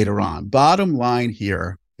later on. Bottom line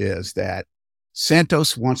here is that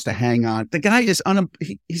Santos wants to hang on. The guy is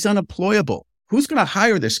he's unemployable. Who's going to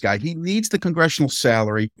hire this guy? He needs the congressional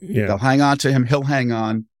salary. Yeah. They'll hang on to him. He'll hang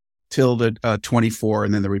on till the 24,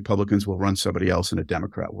 and then the Republicans will run somebody else and a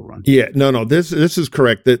Democrat will run. Yeah, no, this is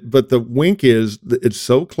correct. But the wink is that it's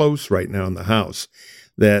so close right now in the House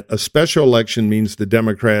that a special election means the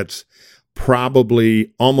Democrats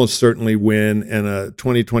probably almost certainly win, and a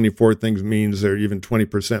 2024 thing means they're even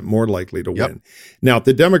 20% more likely to win. Now, if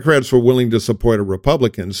the Democrats were willing to support a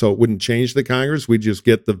Republican, so it wouldn't change the Congress, we'd just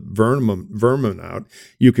get the vermin out,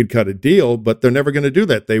 you could cut a deal, but they're never going to do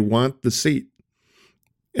that. They want the seat.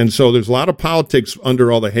 And so there's a lot of politics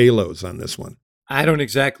under all the halos on this one. I don't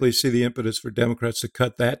exactly see the impetus for Democrats to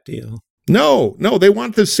cut that deal. No, they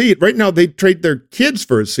want the seat. Right now, they trade their kids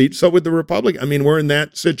for a seat. So with the Republican, I mean, we're in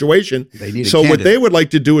that situation. So what they would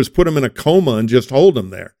like to do is put them in a coma and just hold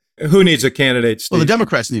them there. Who needs a candidate, Steve? Well, the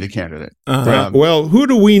Democrats need a candidate. Right. Well, who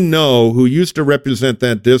do we know who used to represent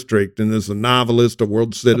that district and is a novelist, a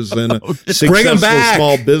world citizen, a successful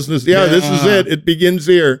small business? Yeah, this is it. It begins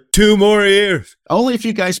here. 2 more years. Only if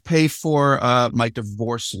you guys pay for my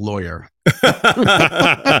divorce lawyer.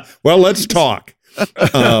 Well, let's talk.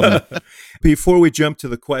 Before we jump to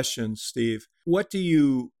the questions, Steve, what do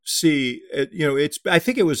you see? I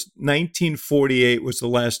think it was 1948 was the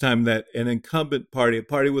last time that an incumbent party, a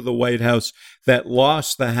party with the White House that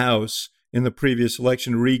lost the House in the previous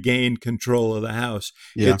election, regained control of the House.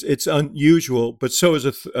 Yeah. It's unusual, but so is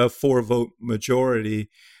a 4-vote majority.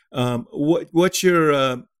 What's your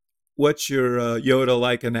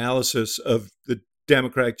Yoda-like analysis of the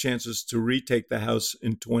Democratic chances to retake the House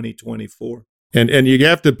in 2024? And you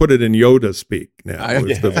have to put it in Yoda speak now. I don't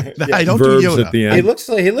do Yoda. At the end. He looks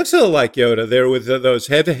a little like Yoda there with those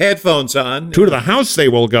headphones on. To the House they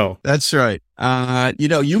will go. That's right.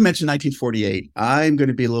 You mentioned 1948. I'm going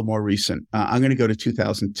to be a little more recent. I'm going to go to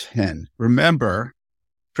 2010. Remember,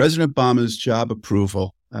 President Obama's job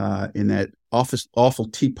approval in that awful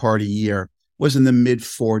Tea Party year was in the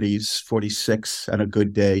mid-40s, 46 on a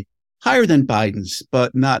good day. Higher than Biden's,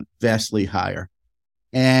 but not vastly higher.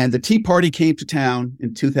 And the Tea Party came to town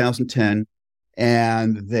in 2010,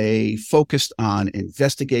 and they focused on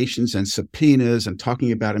investigations and subpoenas and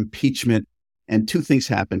talking about impeachment. And 2 things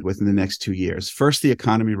happened within the next 2 years. First, the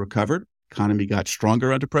economy recovered. Economy got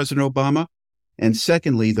stronger under President Obama. And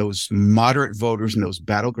secondly, those moderate voters in those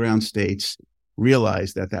battleground states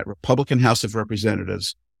realized that Republican House of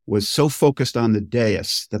Representatives was so focused on the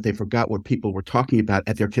dais that they forgot what people were talking about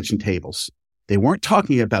at their kitchen tables. They weren't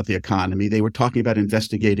talking about the economy. They were talking about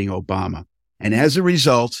investigating Obama. And as a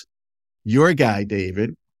result, your guy,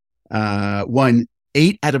 David, won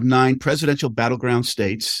 8 out of 9 presidential battleground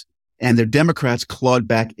states, and the Democrats clawed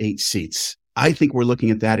back 8 seats. I think we're looking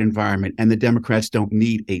at that environment, and the Democrats don't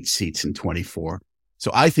need 8 seats in 24.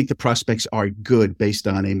 So I think the prospects are good based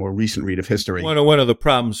on a more recent read of history. One of the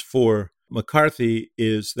problems for McCarthy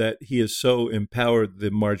is that he has so empowered the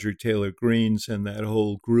Marjorie Taylor Greenes and that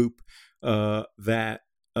whole group that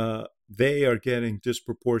they are getting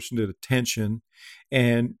disproportionate attention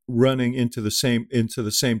and running into the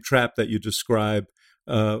same trap that you describe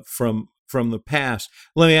from the past.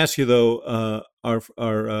 Let me ask you though,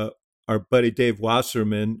 our buddy Dave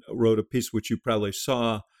Wasserman wrote a piece which you probably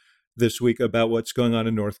saw this week about what's going on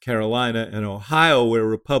in North Carolina and Ohio, where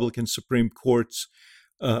Republican Supreme Courts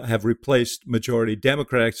have replaced majority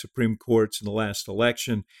Democratic Supreme Courts in the last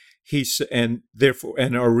election. In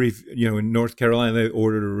North Carolina, they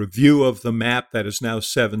ordered a review of the map that is now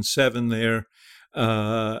 7-7 there,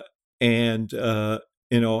 and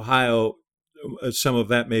in Ohio, some of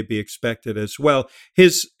that may be expected as well.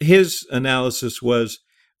 His analysis was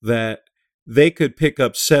that they could pick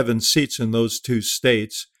up 7 seats in those 2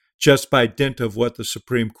 states just by dint of what the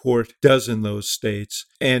Supreme Court does in those states.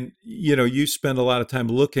 And, you spend a lot of time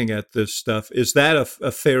looking at this stuff. Is that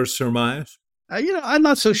a fair surmise? I'm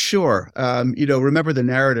not so sure. Remember the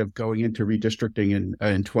narrative going into redistricting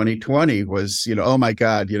in 2020 was, oh my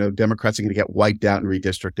God, Democrats are going to get wiped out in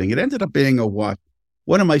redistricting. It ended up being a what?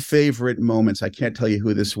 One of my favorite moments, I can't tell you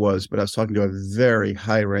who this was, but I was talking to a very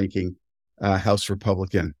high-ranking House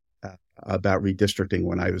Republican about redistricting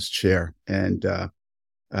when I was chair. And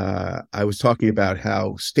I was talking about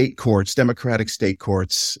how state courts, Democratic state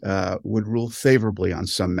courts, would rule favorably on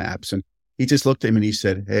some maps. And he just looked at me and he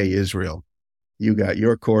said, "Hey, Israel, you got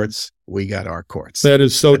your courts, we got our courts." That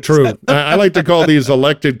is so true. I like to call these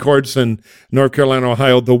elected courts in North Carolina,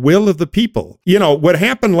 Ohio, the will of the people. What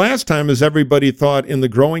happened last time is everybody thought in the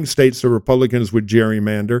growing states the Republicans would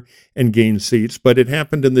gerrymander and gain seats, but it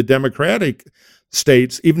happened in the Democratic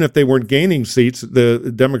states. Even if they weren't gaining seats,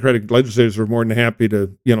 the Democratic legislators were more than happy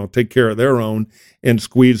to, take care of their own and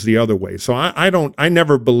squeeze the other way. So I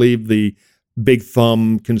never believe the big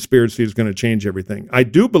thumb conspiracy is going to change everything. I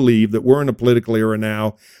do believe that we're in a political era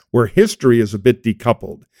now where history is a bit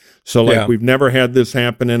decoupled. So we've never had this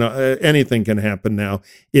happen, and anything can happen now.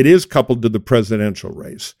 It is coupled to the presidential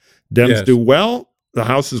race. Dems do well, the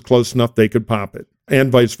House is close enough they could pop it,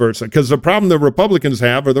 and vice versa. Because the problem the Republicans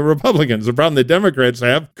have are the Republicans. The problem the Democrats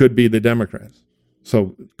have could be the Democrats.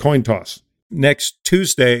 So coin toss. Next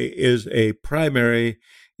Tuesday is a primary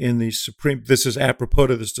in the this is apropos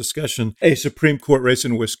to this discussion, a Supreme Court race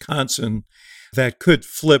in Wisconsin that could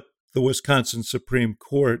flip the Wisconsin Supreme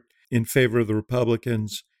Court in favor of the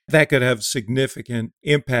Republicans. That could have significant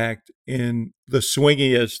impact in the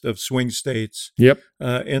swingiest of swing states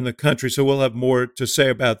in the country. So we'll have more to say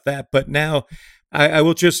about that. But now I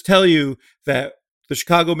will just tell you that the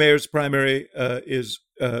Chicago mayor's primary is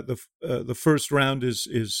the first round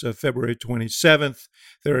is February 27th.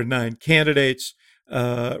 There are 9 candidates.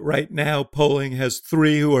 Right now, polling has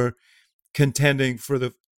 3 who are contending for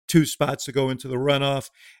the 2 spots to go into the runoff.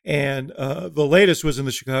 And the latest was in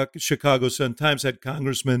the Chicago Sun-Times, had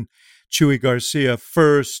Congressman Chuy Garcia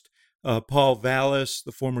first, Paul Vallis,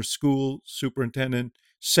 the former school superintendent,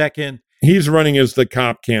 second. He's running as the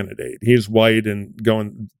cop candidate. He's white and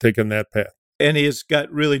taking that path. And he has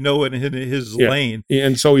got really no one in his lane.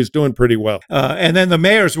 And so he's doing pretty well. And then the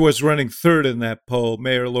mayor's was running third in that poll,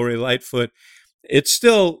 Mayor Lori Lightfoot. It's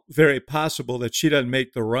still very possible that she doesn't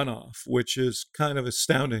make the runoff, which is kind of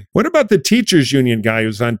astounding. What about the teachers union guy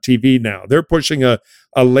who's on TV now? They're pushing a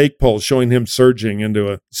Lake poll showing him surging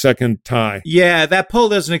into a second tie. Yeah, that poll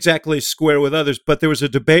doesn't exactly square with others, but there was a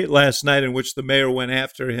debate last night in which the mayor went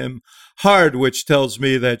after him hard, which tells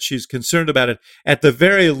me that she's concerned about it. At the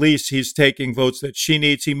very least, he's taking votes that she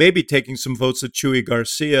needs. He may be taking some votes that Chuy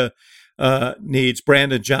Garcia needs.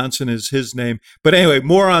 Brandon Johnson is his name. But anyway,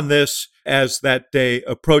 more on this as that day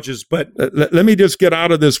approaches. But let me just get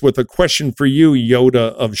out of this with a question for you,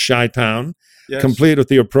 Yoda of Chi-Town, complete with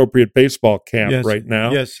the appropriate baseball cap right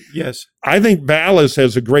now. Yes. I think Vallis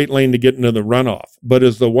has a great lane to get into the runoff. But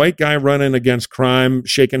as the white guy running against crime,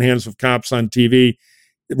 shaking hands with cops on TV,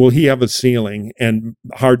 will he have a ceiling and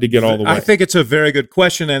hard to get all the way? I think it's a very good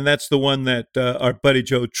question, and that's the one that our buddy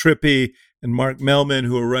Joe Trippi and Mark Mellman,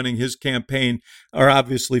 who are running his campaign, are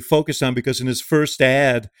obviously focused on, because in his first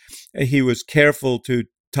ad, he was careful to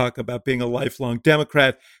talk about being a lifelong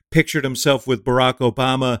Democrat, pictured himself with Barack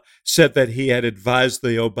Obama, said that he had advised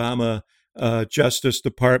the Obama Justice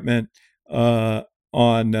Department on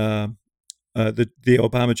the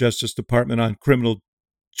Obama Justice Department on criminal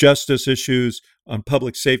justice issues, on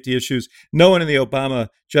public safety issues. No one in the Obama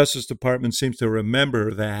Justice Department seems to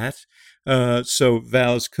remember that. So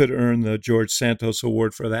Valls could earn the George Santos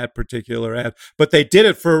Award for that particular ad, but they did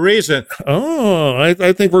it for a reason. Oh,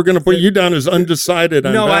 I think we're going to put you down as undecided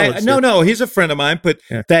on ballots. No, he's a friend of mine, but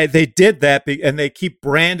they did that, and they keep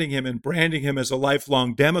branding him as a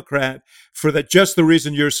lifelong Democrat for just the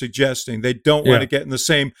reason you're suggesting. They don't want to get in the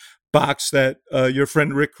same box that your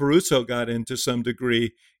friend Rick Caruso got in to some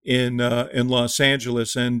degree in Los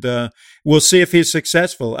Angeles, and we'll see if he's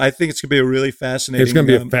successful. I think it's going to be a really fascinating. It's going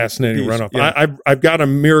to be a fascinating runoff. Yeah. I've got a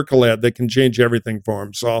miracle ad that can change everything for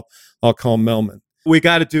him, so I'll call Melman. We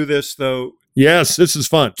got to do this though. Yes, this is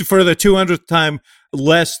fun. For the 200th time,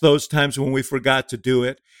 less those times when we forgot to do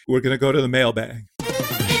it. We're going to go to the mailbag.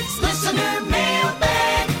 It's listener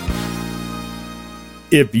mailbag.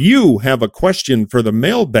 If you have a question for the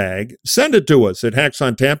mailbag, send it to us at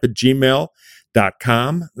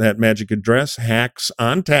hacksontap@gmail.com. That magic address,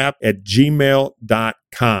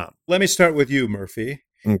 hacksontap@gmail.com. Let me start with you, Murphy.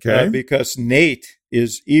 Okay. Because Nate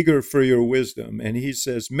is eager for your wisdom. And he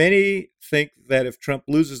says, many think that if Trump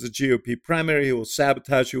loses the GOP primary, he will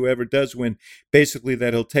sabotage whoever does win. Basically,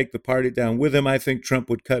 that he'll take the party down with him. I think Trump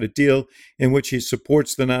would cut a deal in which he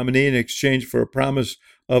supports the nominee in exchange for a promise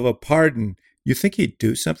of a pardon. You think he'd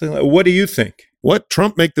do something like? What do you think? What,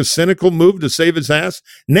 Trump make the cynical move to save his ass?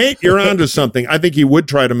 Nate, you're onto something. I think he would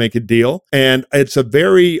try to make a deal, and it's a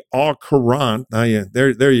very au courant.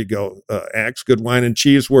 There you go, Axe. Good wine and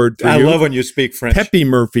cheese word for you. I love when you speak French. Pepe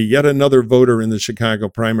Murphy, yet another voter in the Chicago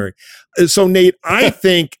primary. So, Nate, I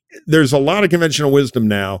think there's a lot of conventional wisdom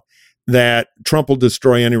now that Trump will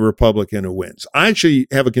destroy any Republican who wins. I actually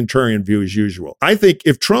have a contrarian view as usual. I think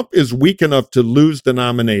if Trump is weak enough to lose the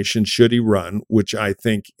nomination, should he run, which I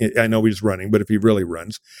know he's running, but if he really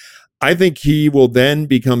runs, I think he will then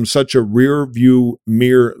become such a rear view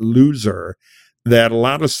mirror loser that a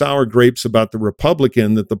lot of sour grapes about the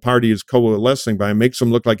Republican that the party is coalescing by makes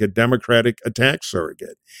him look like a Democratic attack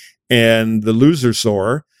surrogate. And the loser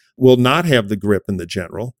sore will not have the grip in the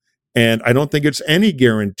general. And I don't think it's any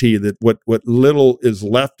guarantee that what little is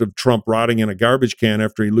left of Trump rotting in a garbage can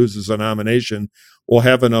after he loses a nomination will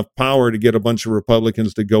have enough power to get a bunch of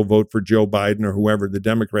Republicans to go vote for Joe Biden or whoever the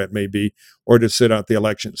Democrat may be, or to sit out the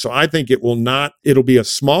election. So I think it'll be a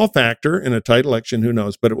small factor in a tight election, who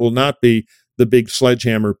knows, but it will not be the big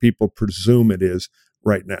sledgehammer people presume it is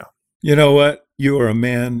right now. You know what? You are a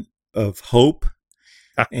man of hope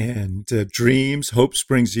and dreams. Hope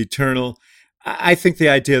springs eternal. I think the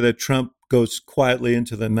idea that Trump goes quietly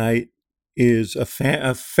into the night is a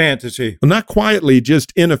fantasy. Well, not quietly,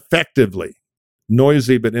 just ineffectively.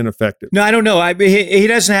 Noisy, but ineffective. No, I don't know. I mean, he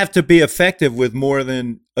doesn't have to be effective with more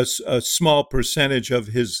than a small percentage of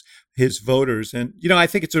his voters. And, I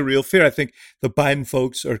think it's a real fear. I think the Biden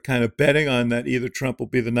folks are kind of betting on that either Trump will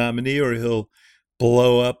be the nominee or he'll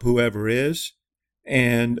blow up whoever is.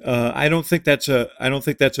 And I don't think that's a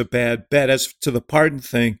bad bet. As to the pardon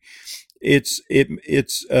thing,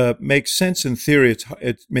 It makes sense in theory.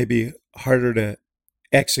 It's maybe harder to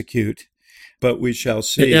execute, but we shall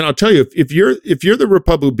see. And I'll tell you, if you're the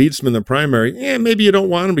Republican who beats him in the primary, maybe you don't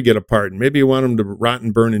want him to get a pardon. Maybe you want him to rot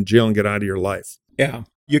and burn in jail and get out of your life. Yeah.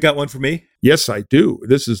 You got one for me? Yes, I do.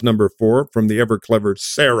 This is number 4 from the ever clever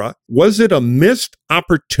Sarah. Was it a missed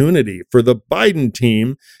opportunity for the Biden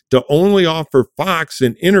team to only offer Fox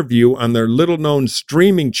an interview on their little-known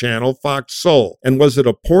streaming channel, Fox Soul? And was it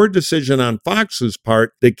a poor decision on Fox's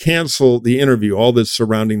part to cancel the interview, all this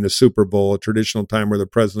surrounding the Super Bowl, a traditional time where the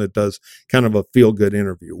president does kind of a feel-good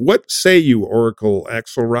interview? What say you, Oracle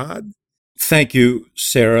Axelrod? Thank you,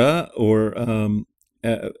 Sarah, or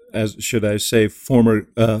as should I say, former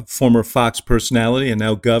Fox personality and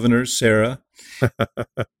now governor, Sarah.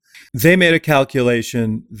 They made a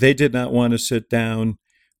calculation. They did not want to sit down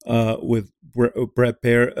with Bret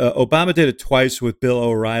Baier. Obama did it twice with Bill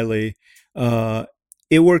O'Reilly.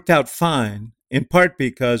 It worked out fine, in part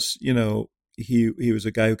because, he was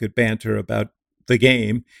a guy who could banter about the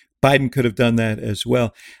game. Biden could have done that as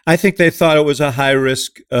well. I think they thought it was a high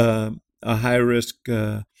risk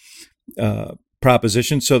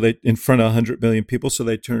proposition, so they in front of 100 million people, so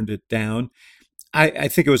they turned it down. I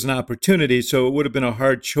think it was an opportunity, so it would have been a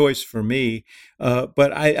hard choice for me.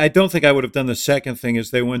 But I don't think I would have done the second thing. Is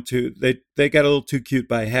they went to they got a little too cute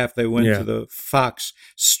by half. They went to the Fox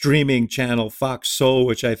streaming channel, Fox Soul,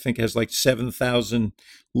 which I think has like 7,000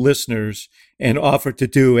 listeners, and offered to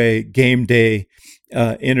do a game day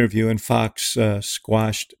interview, and Fox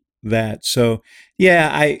squashed that. So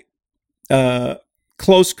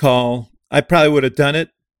close call. I probably would have done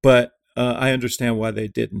it, but I understand why they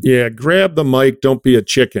didn't. Yeah, grab the mic. Don't be a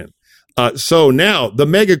chicken. So now the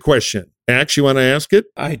mega question. Ax, you want to ask it?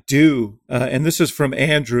 I do. And this is from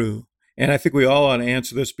Andrew. And I think we all want to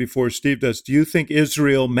answer this before Steve does. Do you think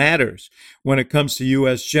Israel matters when it comes to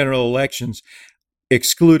U.S. general elections,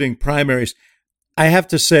 excluding primaries? I have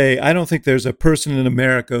to say, I don't think there's a person in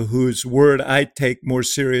America whose word I take more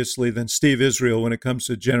seriously than Steve Israel when it comes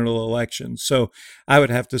to general elections. So I would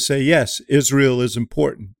have to say, yes, Israel is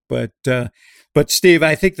important. But Steve,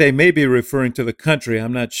 I think they may be referring to the country.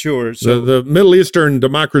 I'm not sure. So The Middle Eastern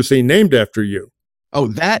democracy named after you. Oh,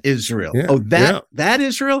 that Israel. Yeah, Oh, that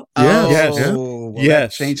Israel? Yes. Oh, Yes. well,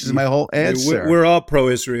 Yes. that changes my whole answer. we're all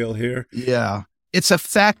pro-Israel here. Yeah. It's a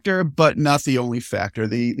factor, but not the only factor.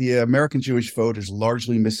 The American Jewish vote is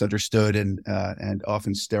largely misunderstood and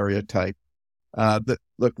often stereotyped.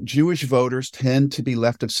 Look, Jewish voters tend to be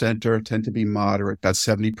left of center, tend to be moderate. About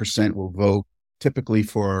 70% will vote typically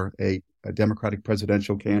for a Democratic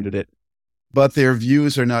presidential candidate, but their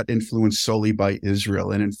views are not influenced solely by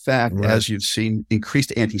Israel. And in fact, as you've seen,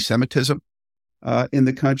 increased anti-Semitism in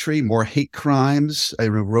the country, more hate crimes, an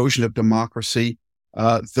erosion of democracy,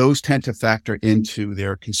 those tend to factor into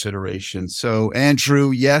their consideration. So,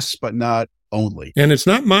 Andrew, yes, but not only. And it's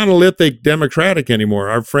not monolithic Democratic anymore.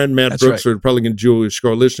 Our friend Matt That's Brooks right. of the Republican Jewish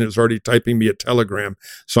Coalition is already typing me a telegram,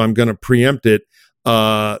 so I'm going to preempt it.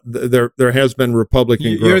 There has been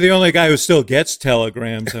Republican growth. You're the only guy who still gets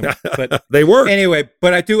telegrams. But They work. anyway,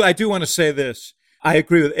 but I do want to say this. I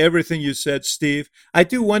agree with everything you said, Steve. I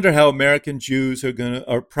do wonder how American Jews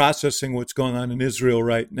are processing what's going on in Israel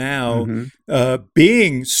right now,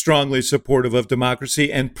 being strongly supportive of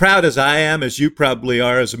democracy and proud as I am, as you probably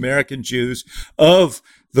are as American Jews, of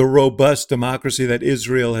the robust democracy that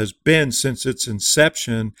Israel has been since its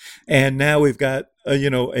inception. And now we've got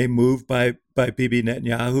a move by Bibi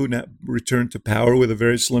Netanyahu, now returned to power with a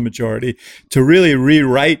very slim majority, to really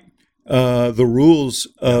rewrite the rules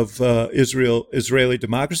of Israeli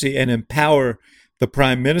democracy and empower the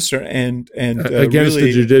prime minister and against really,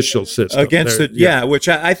 the judicial system. Which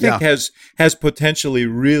I think has potentially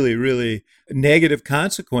really, really negative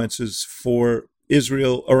consequences for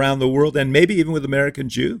Israel around the world and maybe even with American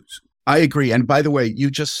Jews. I agree. And by the way,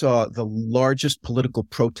 you just saw the largest political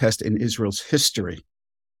protest in Israel's history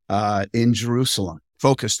in Jerusalem,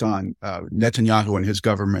 focused on Netanyahu and his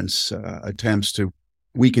government's attempts to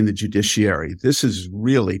weaken the judiciary. This is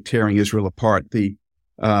really tearing Israel apart. The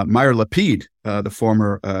Meir Lapid, the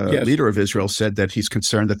former leader of Israel, said that he's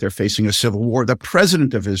concerned that they're facing a civil war. The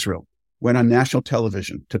president of Israel went on national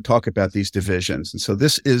television to talk about these divisions. And so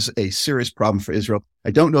this is a serious problem for Israel.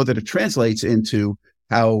 I don't know that it translates into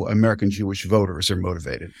how American Jewish voters are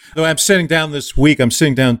motivated. No, I'm sitting down this week. I'm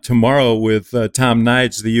sitting down tomorrow with Tom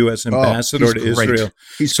Nides, the U.S. ambassador to Israel.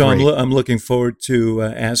 I'm looking forward to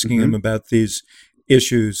asking him about these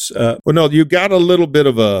issues. Well, no, you got a little bit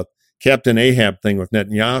of a Captain Ahab thing with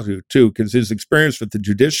Netanyahu, too, because his experience with the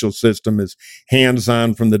judicial system is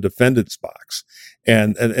hands-on from the defendant's box.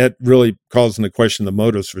 And it really calls into question the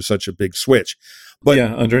motives for such a big switch. But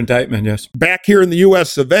under indictment, yes. Back here in the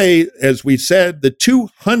U.S. of A., as we said, the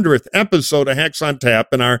 200th episode of Hacks on Tap,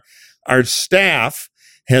 and our staff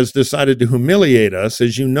has decided to humiliate us.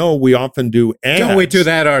 As you know, we often do ads. Don't we do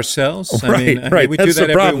that ourselves? Right. We That's do that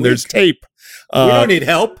the problem. There's tape. We don't need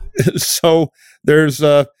help. So there's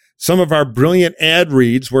some of our brilliant ad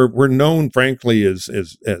reads. We're known, frankly, as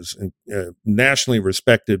nationally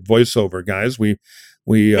respected voiceover guys. We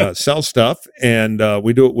sell stuff, and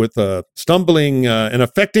we do it with a stumbling and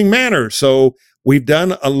affecting manner. So we've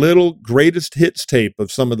done a little greatest hits tape of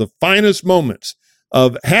some of the finest moments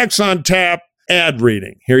of Hacks on Tap ad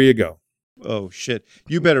reading. Here you go. Oh, shit.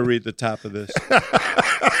 You better read the top of this.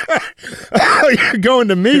 You're going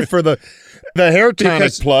to me for the hair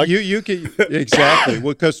tonic plug. You can exactly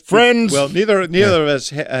because friends. Well, neither of us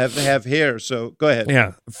have hair, so go ahead.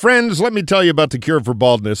 Yeah, friends. Let me tell you about the cure for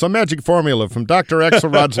baldness. A magic formula from Dr.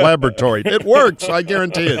 Axelrod's laboratory. It works. I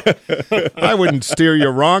guarantee it. I wouldn't steer you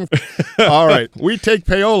wrong. All right, we take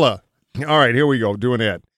payola. All right, here we go. Do an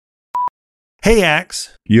ad. Hey,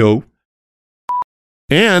 Axe. Yo.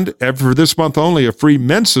 And for this month only, a free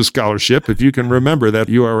Mensa scholarship if you can remember that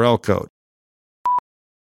URL code.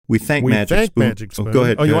 We thank Magic Spoon. Oh, go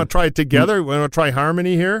ahead. Oh, you want to try it together? You want to try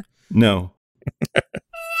harmony here? No.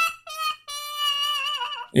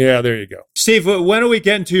 Yeah, there you go. Steve, when are we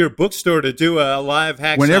getting to your bookstore to do a live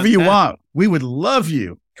Hacks Whenever on you Tap? want. We would love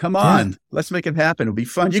you. Come on. Let's make it happen. It'll be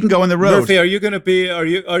fun. You can go on the road. Murphy, are you going to be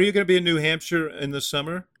in New Hampshire in the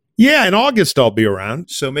summer? Yeah, in August I'll be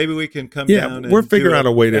around. So maybe we can come down and we're figuring do out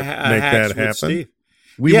a way to make Hacks that with happen. Steve.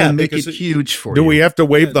 We will make it huge for you. Do we have to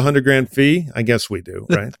waive the $100,000 fee? I guess we do,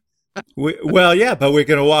 right? Well, yeah, but we're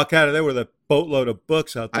going to walk out of there with a boatload of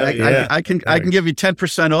books. I'll tell you. I can give you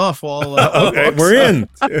 10% off all. Okay, we're in.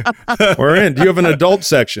 We're in. Do you have an adult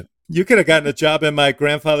section? You could have gotten a job in my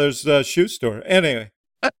grandfather's shoe store. Anyway.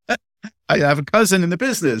 I have a cousin in the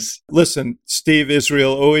business. Listen, Steve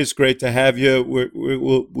Israel, always great to have you.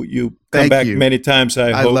 You come Thank back you. many times,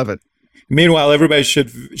 I hope. love it. Meanwhile, everybody should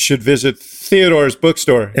visit Theodore's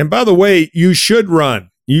bookstore. And by the way, you should run.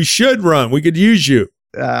 You should run. We could use you.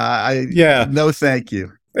 No, thank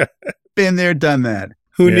you. Been there, done that.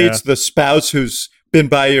 Who needs the spouse who's been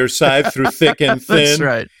by your side through thick and thin?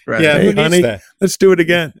 That's right. Yeah, Hey, who needs honey, that? let's do it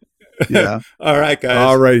again. Yeah. All right, guys.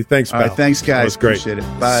 All right. Thanks, All pal. right, thanks, guys. That was great. Appreciate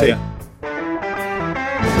it. Bye. See ya.